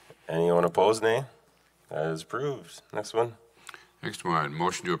 Anyone opposed, nay. That is approved. Next one. Next one,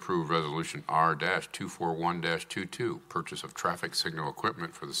 motion to approve Resolution R-241-22, purchase of traffic signal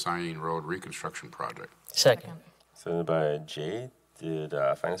equipment for the Cyene Road Reconstruction Project. Second. Seconded by Jay. Did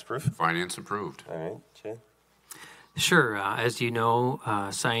finance approve? Finance approved. All right, Jay. Sure. As you know,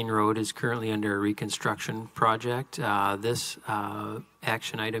 Cyene Road is currently under a reconstruction project. This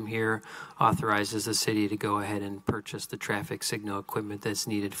action item here authorizes the city to go ahead and purchase the traffic signal equipment that's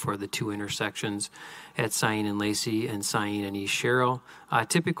needed for the two intersections at Cyene and Lacey and Cyene and East Sherrill.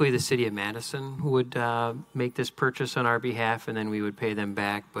 Typically, the city of Madison would make this purchase on our behalf, and then we would pay them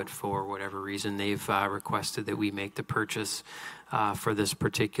back. But for whatever reason, they've requested that we make the purchase for this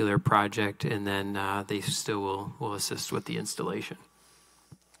particular project, and then they still will assist with the installation.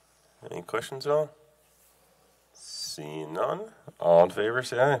 Any questions at all? Seeing none, all in favor,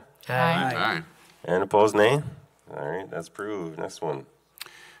 say aye. Aye. And opposed, nay. All right, that's approved. Next one.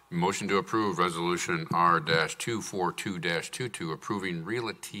 Motion to approve Resolution R-242-22, approving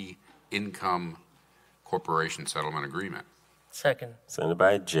Realty Income Corporation Settlement Agreement. Second. Seconded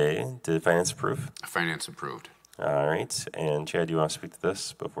by Jay. Did finance approve? Finance approved. All right. And Chad, do you want to speak to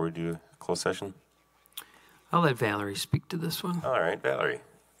this before we do closed session? I'll let Valerie speak to this one. All right, Valerie,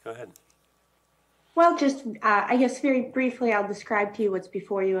 go ahead. Well, just I guess very briefly, I'll describe to you what's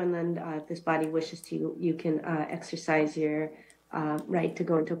before you, and then if this body wishes to, you can exercise your right to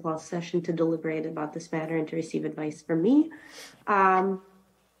go into a closed session to deliberate about this matter and to receive advice from me.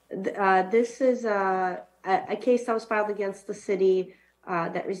 This is a case that was filed against the city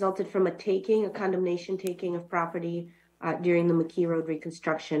that resulted from a condemnation taking of property during the McKee Road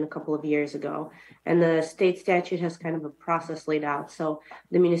reconstruction a couple of years ago. And the state statute has kind of a process laid out. So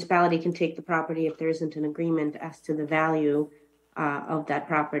the municipality can take the property if there isn't an agreement as to the value of that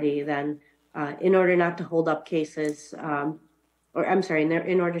property. Then In order not to hold up cases, or I'm sorry,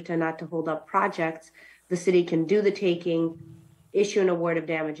 in order to not to hold up projects, the city can do the taking, issue an award of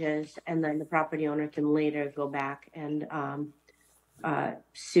damages, and then the property owner can later go back and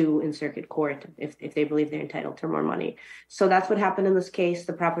sue in circuit court if they believe they're entitled to more money. So that's what happened in this case.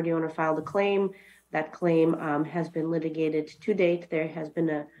 The property owner filed a claim. That claim has been litigated to date. There has been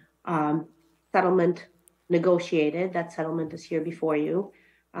a settlement negotiated. That settlement is here before you.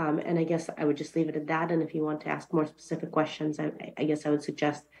 And I guess I would just leave it at that. And if you want to ask more specific questions, I guess I would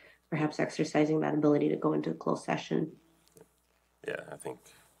suggest perhaps exercising that ability to go into a closed session. Yeah, I think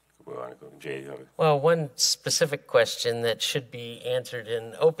we want to go. Jay, Well, one specific question that should be answered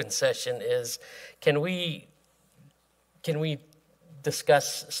in open session is, can we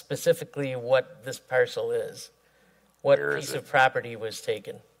discuss specifically what this parcel is? What piece of property was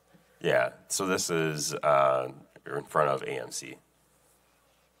taken? Yeah, so this is in front of AMC.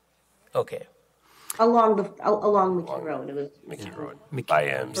 Okay. Along Mickey Road. It was Mickey Road by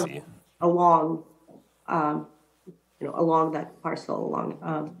AMC. Along, along that parcel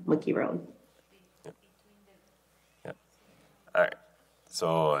along Mickey Road. Yep. All right.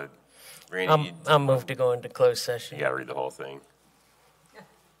 So, Randy, I'll move to go into closed session. You got to read the whole thing.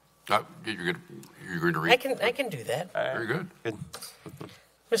 You're going to read? I can do that. Very good.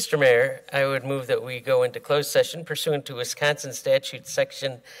 Mr. Mayor, I would move that we go into closed session pursuant to Wisconsin Statute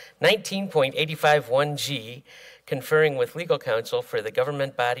Section 19.851G, conferring with legal counsel for the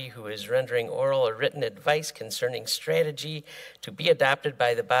government body who is rendering oral or written advice concerning strategy to be adopted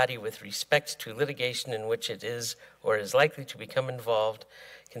by the body with respect to litigation in which it is or is likely to become involved,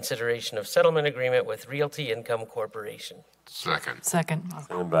 consideration of settlement agreement with Realty Income Corporation. Second. Second.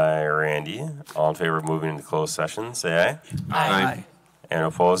 Seconded by Randy. All in favor of moving into closed session, say aye. Aye. And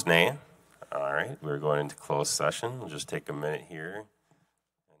opposed, nay. All right, we're going into closed session. We'll just take a minute here.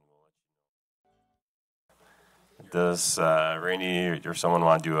 Does Randy or someone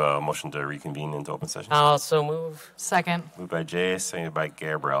want to do a motion to reconvene into open session? I'll also move. Second. Moved by Jay, seconded by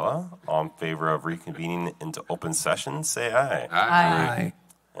Gabriella. All in favor of reconvening into open session, say aye. Aye.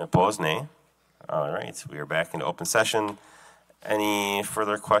 And opposed, nay. All right, we are back into open session. Any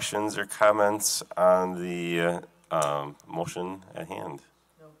further questions or comments on the motion at hand?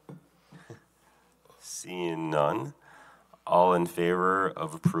 No. Seeing none. All in favor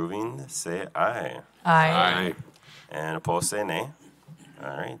of approving, say aye. Aye. And opposed, say nay. All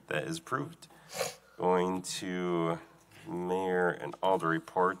right, that is approved. Going to mayor and alder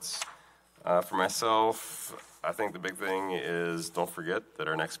reports. For myself, I think the big thing is don't forget that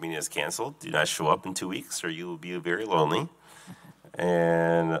our next meeting is canceled. Do not show up in 2 weeks or you will be very lonely.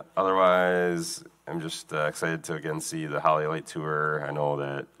 And otherwise, I'm just excited to again see the Holiday Light Tour. I know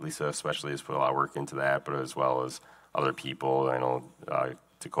that Lisa especially has put a lot of work into that, but as well as other people. I know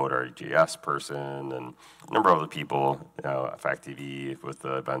Dakota, our GS person, and a number of other people, Fact TV with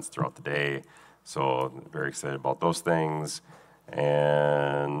the events throughout the day. So very excited about those things.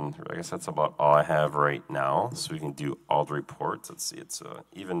 And I guess that's about all I have right now. So we can do all the reports. Let's see, it's an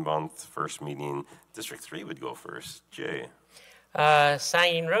even month. First meeting, District 3 would go first. Jay.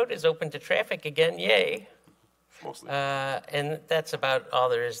 Sayin Road is open to traffic again, yay. Mostly. And that's about all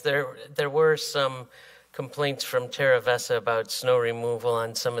there is. There were some complaints from Terra Vesa about snow removal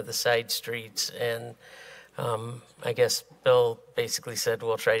on some of the side streets, and I guess Bill basically said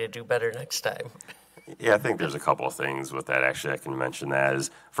we'll try to do better next time. Yeah, I think there's a couple of things with that. Actually, I can mention that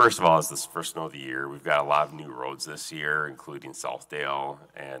is, first of all, it's this first snow of the year. We've got a lot of new roads this year, including Southdale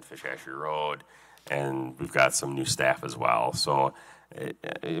and Fishashery Road, and we've got some new staff as well. So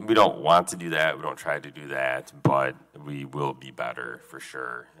we don't want to do that. We don't try to do that, but we will be better for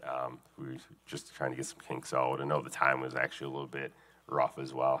sure. We're just trying to get some kinks out. I know the time was actually a little bit rough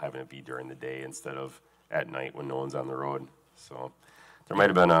as well, having it be during the day instead of at night when no one's on the road. So there might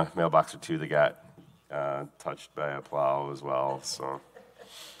have been a mailbox or two that got touched by a plow as well. So,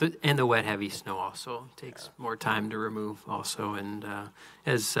 And the wet, heavy snow also takes more time to remove also. And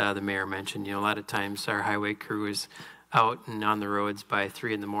as the mayor mentioned, a lot of times our highway crew is out and on the roads by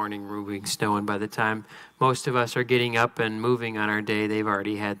 3 a.m, removing snow. And by the time most of us are getting up and moving on our day, they've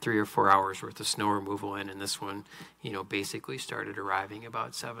already had 3 or 4 hours worth of snow removal in. And this one, basically started arriving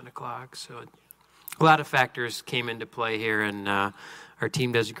about 7 o'clock. So a lot of factors came into play here, and our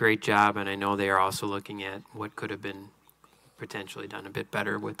team does a great job. And I know they are also looking at what could have been potentially done a bit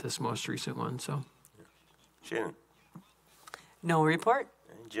better with this most recent one. So, Shannon. No report.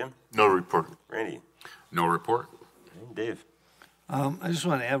 Jim. No report. Randy. No report. Dave. I just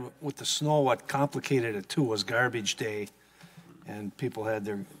want to add, with the snow, what complicated it too was garbage day, and people had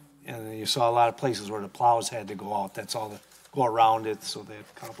and you saw a lot of places where the plows had to go out. That's all go around it, so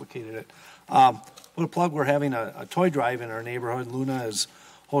they've complicated it. Put a plug, we're having a toy drive in our neighborhood. Luna is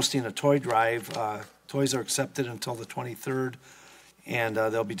hosting a toy drive. Toys are accepted until the 23rd, and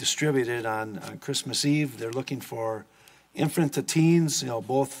they'll be distributed on Christmas Eve. They're looking for infant to teens,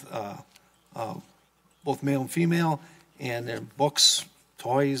 both male and female, and their books,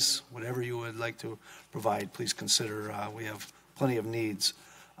 toys, whatever you would like to provide, please consider. We have plenty of needs.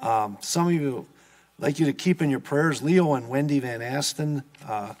 Some of you, I'd like you to keep in your prayers Leo and Wendy Van Asten,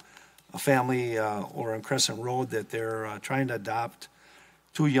 a family over on Crescent Road that they're trying to adopt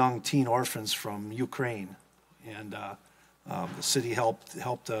 2 young teen orphans from Ukraine. And the city helped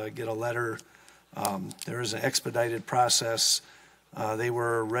get a letter. There is an expedited process. They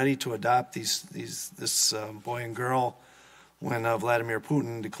were ready to adopt this boy and girl when Vladimir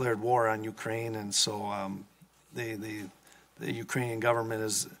Putin declared war on Ukraine, and so the Ukrainian government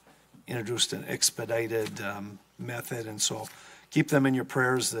has introduced an expedited method, and so keep them in your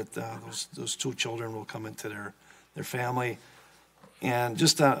prayers that those 2 children will come into their family. And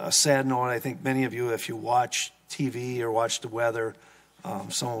just a sad note, I think many of you, if you watch TV or watch the weather,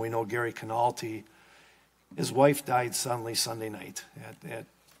 someone we know, Gary Canalti, his wife died suddenly Sunday night at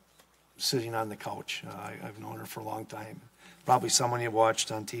sitting on the couch. I've known her for a long time. Probably someone you've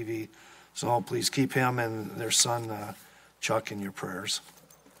watched on TV. So please keep him and their son, Chuck, in your prayers.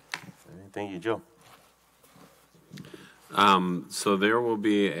 Thank you, Joe. So there will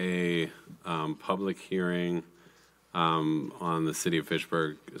be a public hearing on the city of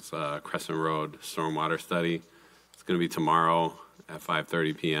Fitchburg. It's Crescent Road Stormwater Study. It's going to be tomorrow at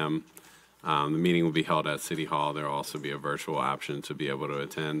 5:30 p.m. The meeting will be held at City Hall. There will also be a virtual option to be able to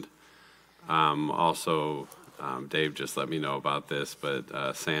attend. Also, Dave just let me know about this,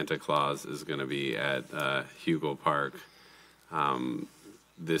 but Santa Claus is going to be at Hugo Park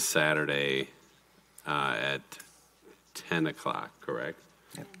this Saturday at 10 o'clock, correct?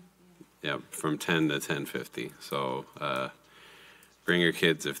 Yep. Yep, from 10 to 10:50. So bring your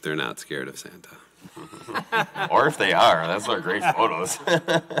kids if they're not scared of Santa. Or if they are, that's our great photos.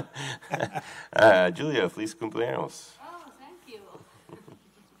 Julia, feliz cumpleaños. Oh, thank you.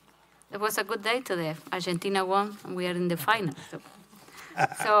 It was a good day today. Argentina won, and we are in the final.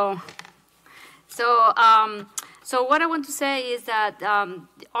 So what I want to say is that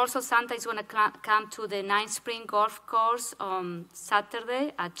also Santa is going to come to the Ninth Spring Golf Course on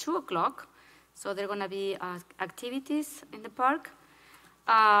Saturday at 2 o'clock. So there are going to be activities in the park.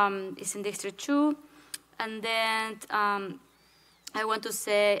 It's in District 2. And then I want to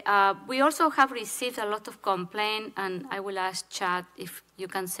say we also have received a lot of complaints, and I will ask Chad if you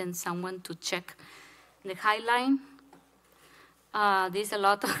can send someone to check the Highline. There's a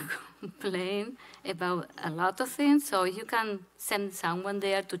lot of complaint about a lot of things, so you can send someone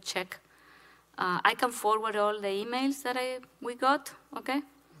there to check. I can forward all the emails that we got, okay?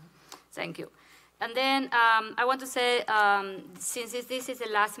 Thank you. And then I want to say, since this is the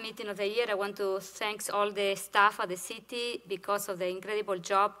last meeting of the year, I want to thank all the staff at the city because of the incredible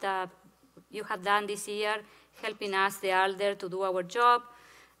job that you have done this year, helping us, the elder, to do our job.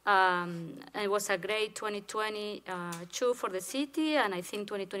 And it was a great 2022 for the city, and I think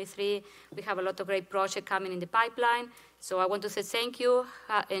 2023 we have a lot of great projects coming in the pipeline. So I want to say thank you,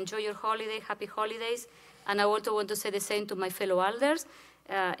 enjoy your holiday, happy holidays, and I also want to say the same to my fellow elders.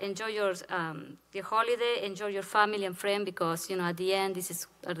 Enjoy your holiday, enjoy your family and friend, because at the end this is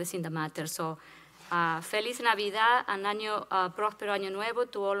the thing that matters. So Feliz Navidad and Próspero Año Nuevo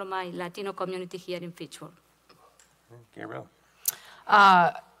to all of my Latino community here in Fitchburg. Gabriel.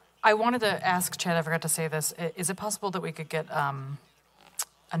 I wanted to ask Chad, I forgot to say this. Is it possible that we could get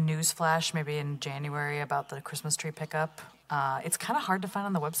a news flash maybe in January about the Christmas tree pickup? It's kind of hard to find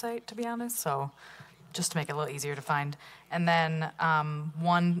on the website, to be honest, so just to make it a little easier to find. And then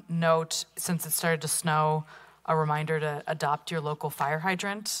one note, since it started to snow, a reminder to adopt your local fire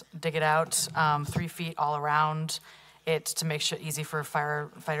hydrant, dig it out 3 feet all around it to make sure easy for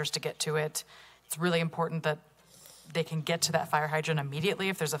firefighters to get to it. It's really important that they can get to that fire hydrant immediately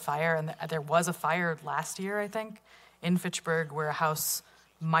if there's a fire. And there was a fire last year, I think, in Fitchburg where a house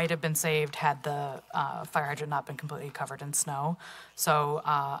might have been saved had the fire hydrant not been completely covered in snow. So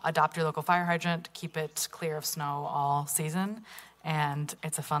adopt your local fire hydrant, keep it clear of snow all season, and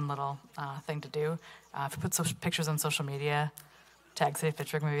it's a fun little thing to do. If you put pictures on social media, tag City of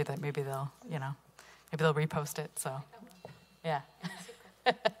Fitchburg, maybe they'll repost it. So, yeah.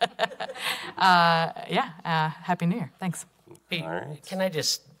 Happy New Year. Thanks. Pete,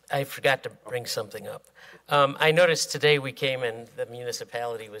 I forgot to bring something up. I noticed today we came and the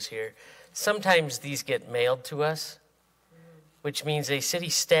municipality was here. Sometimes these get mailed to us. which means a city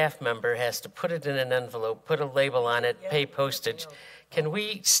staff member has to put it in an envelope, put a label on it, pay postage. Can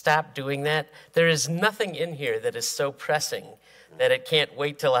we stop doing that? There is nothing in here that is so pressing that it can't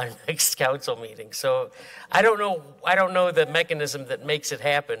wait till our next council meeting. So I don't know the mechanism that makes it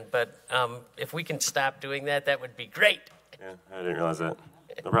happen, but if we can stop doing that, that would be great. Yeah, I didn't realize that.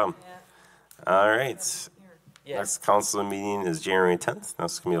 No problem. All right. Next council meeting is January 10th.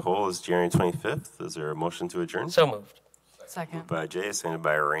 Next committee of the whole is January 25th. Is there a motion to adjourn? So moved. Second. Moved by Jay, seconded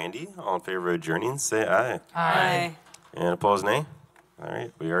by Randy. All in favor of adjourning, say aye. Aye. And opposed, nay. All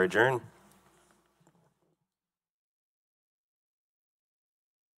right, we are adjourned.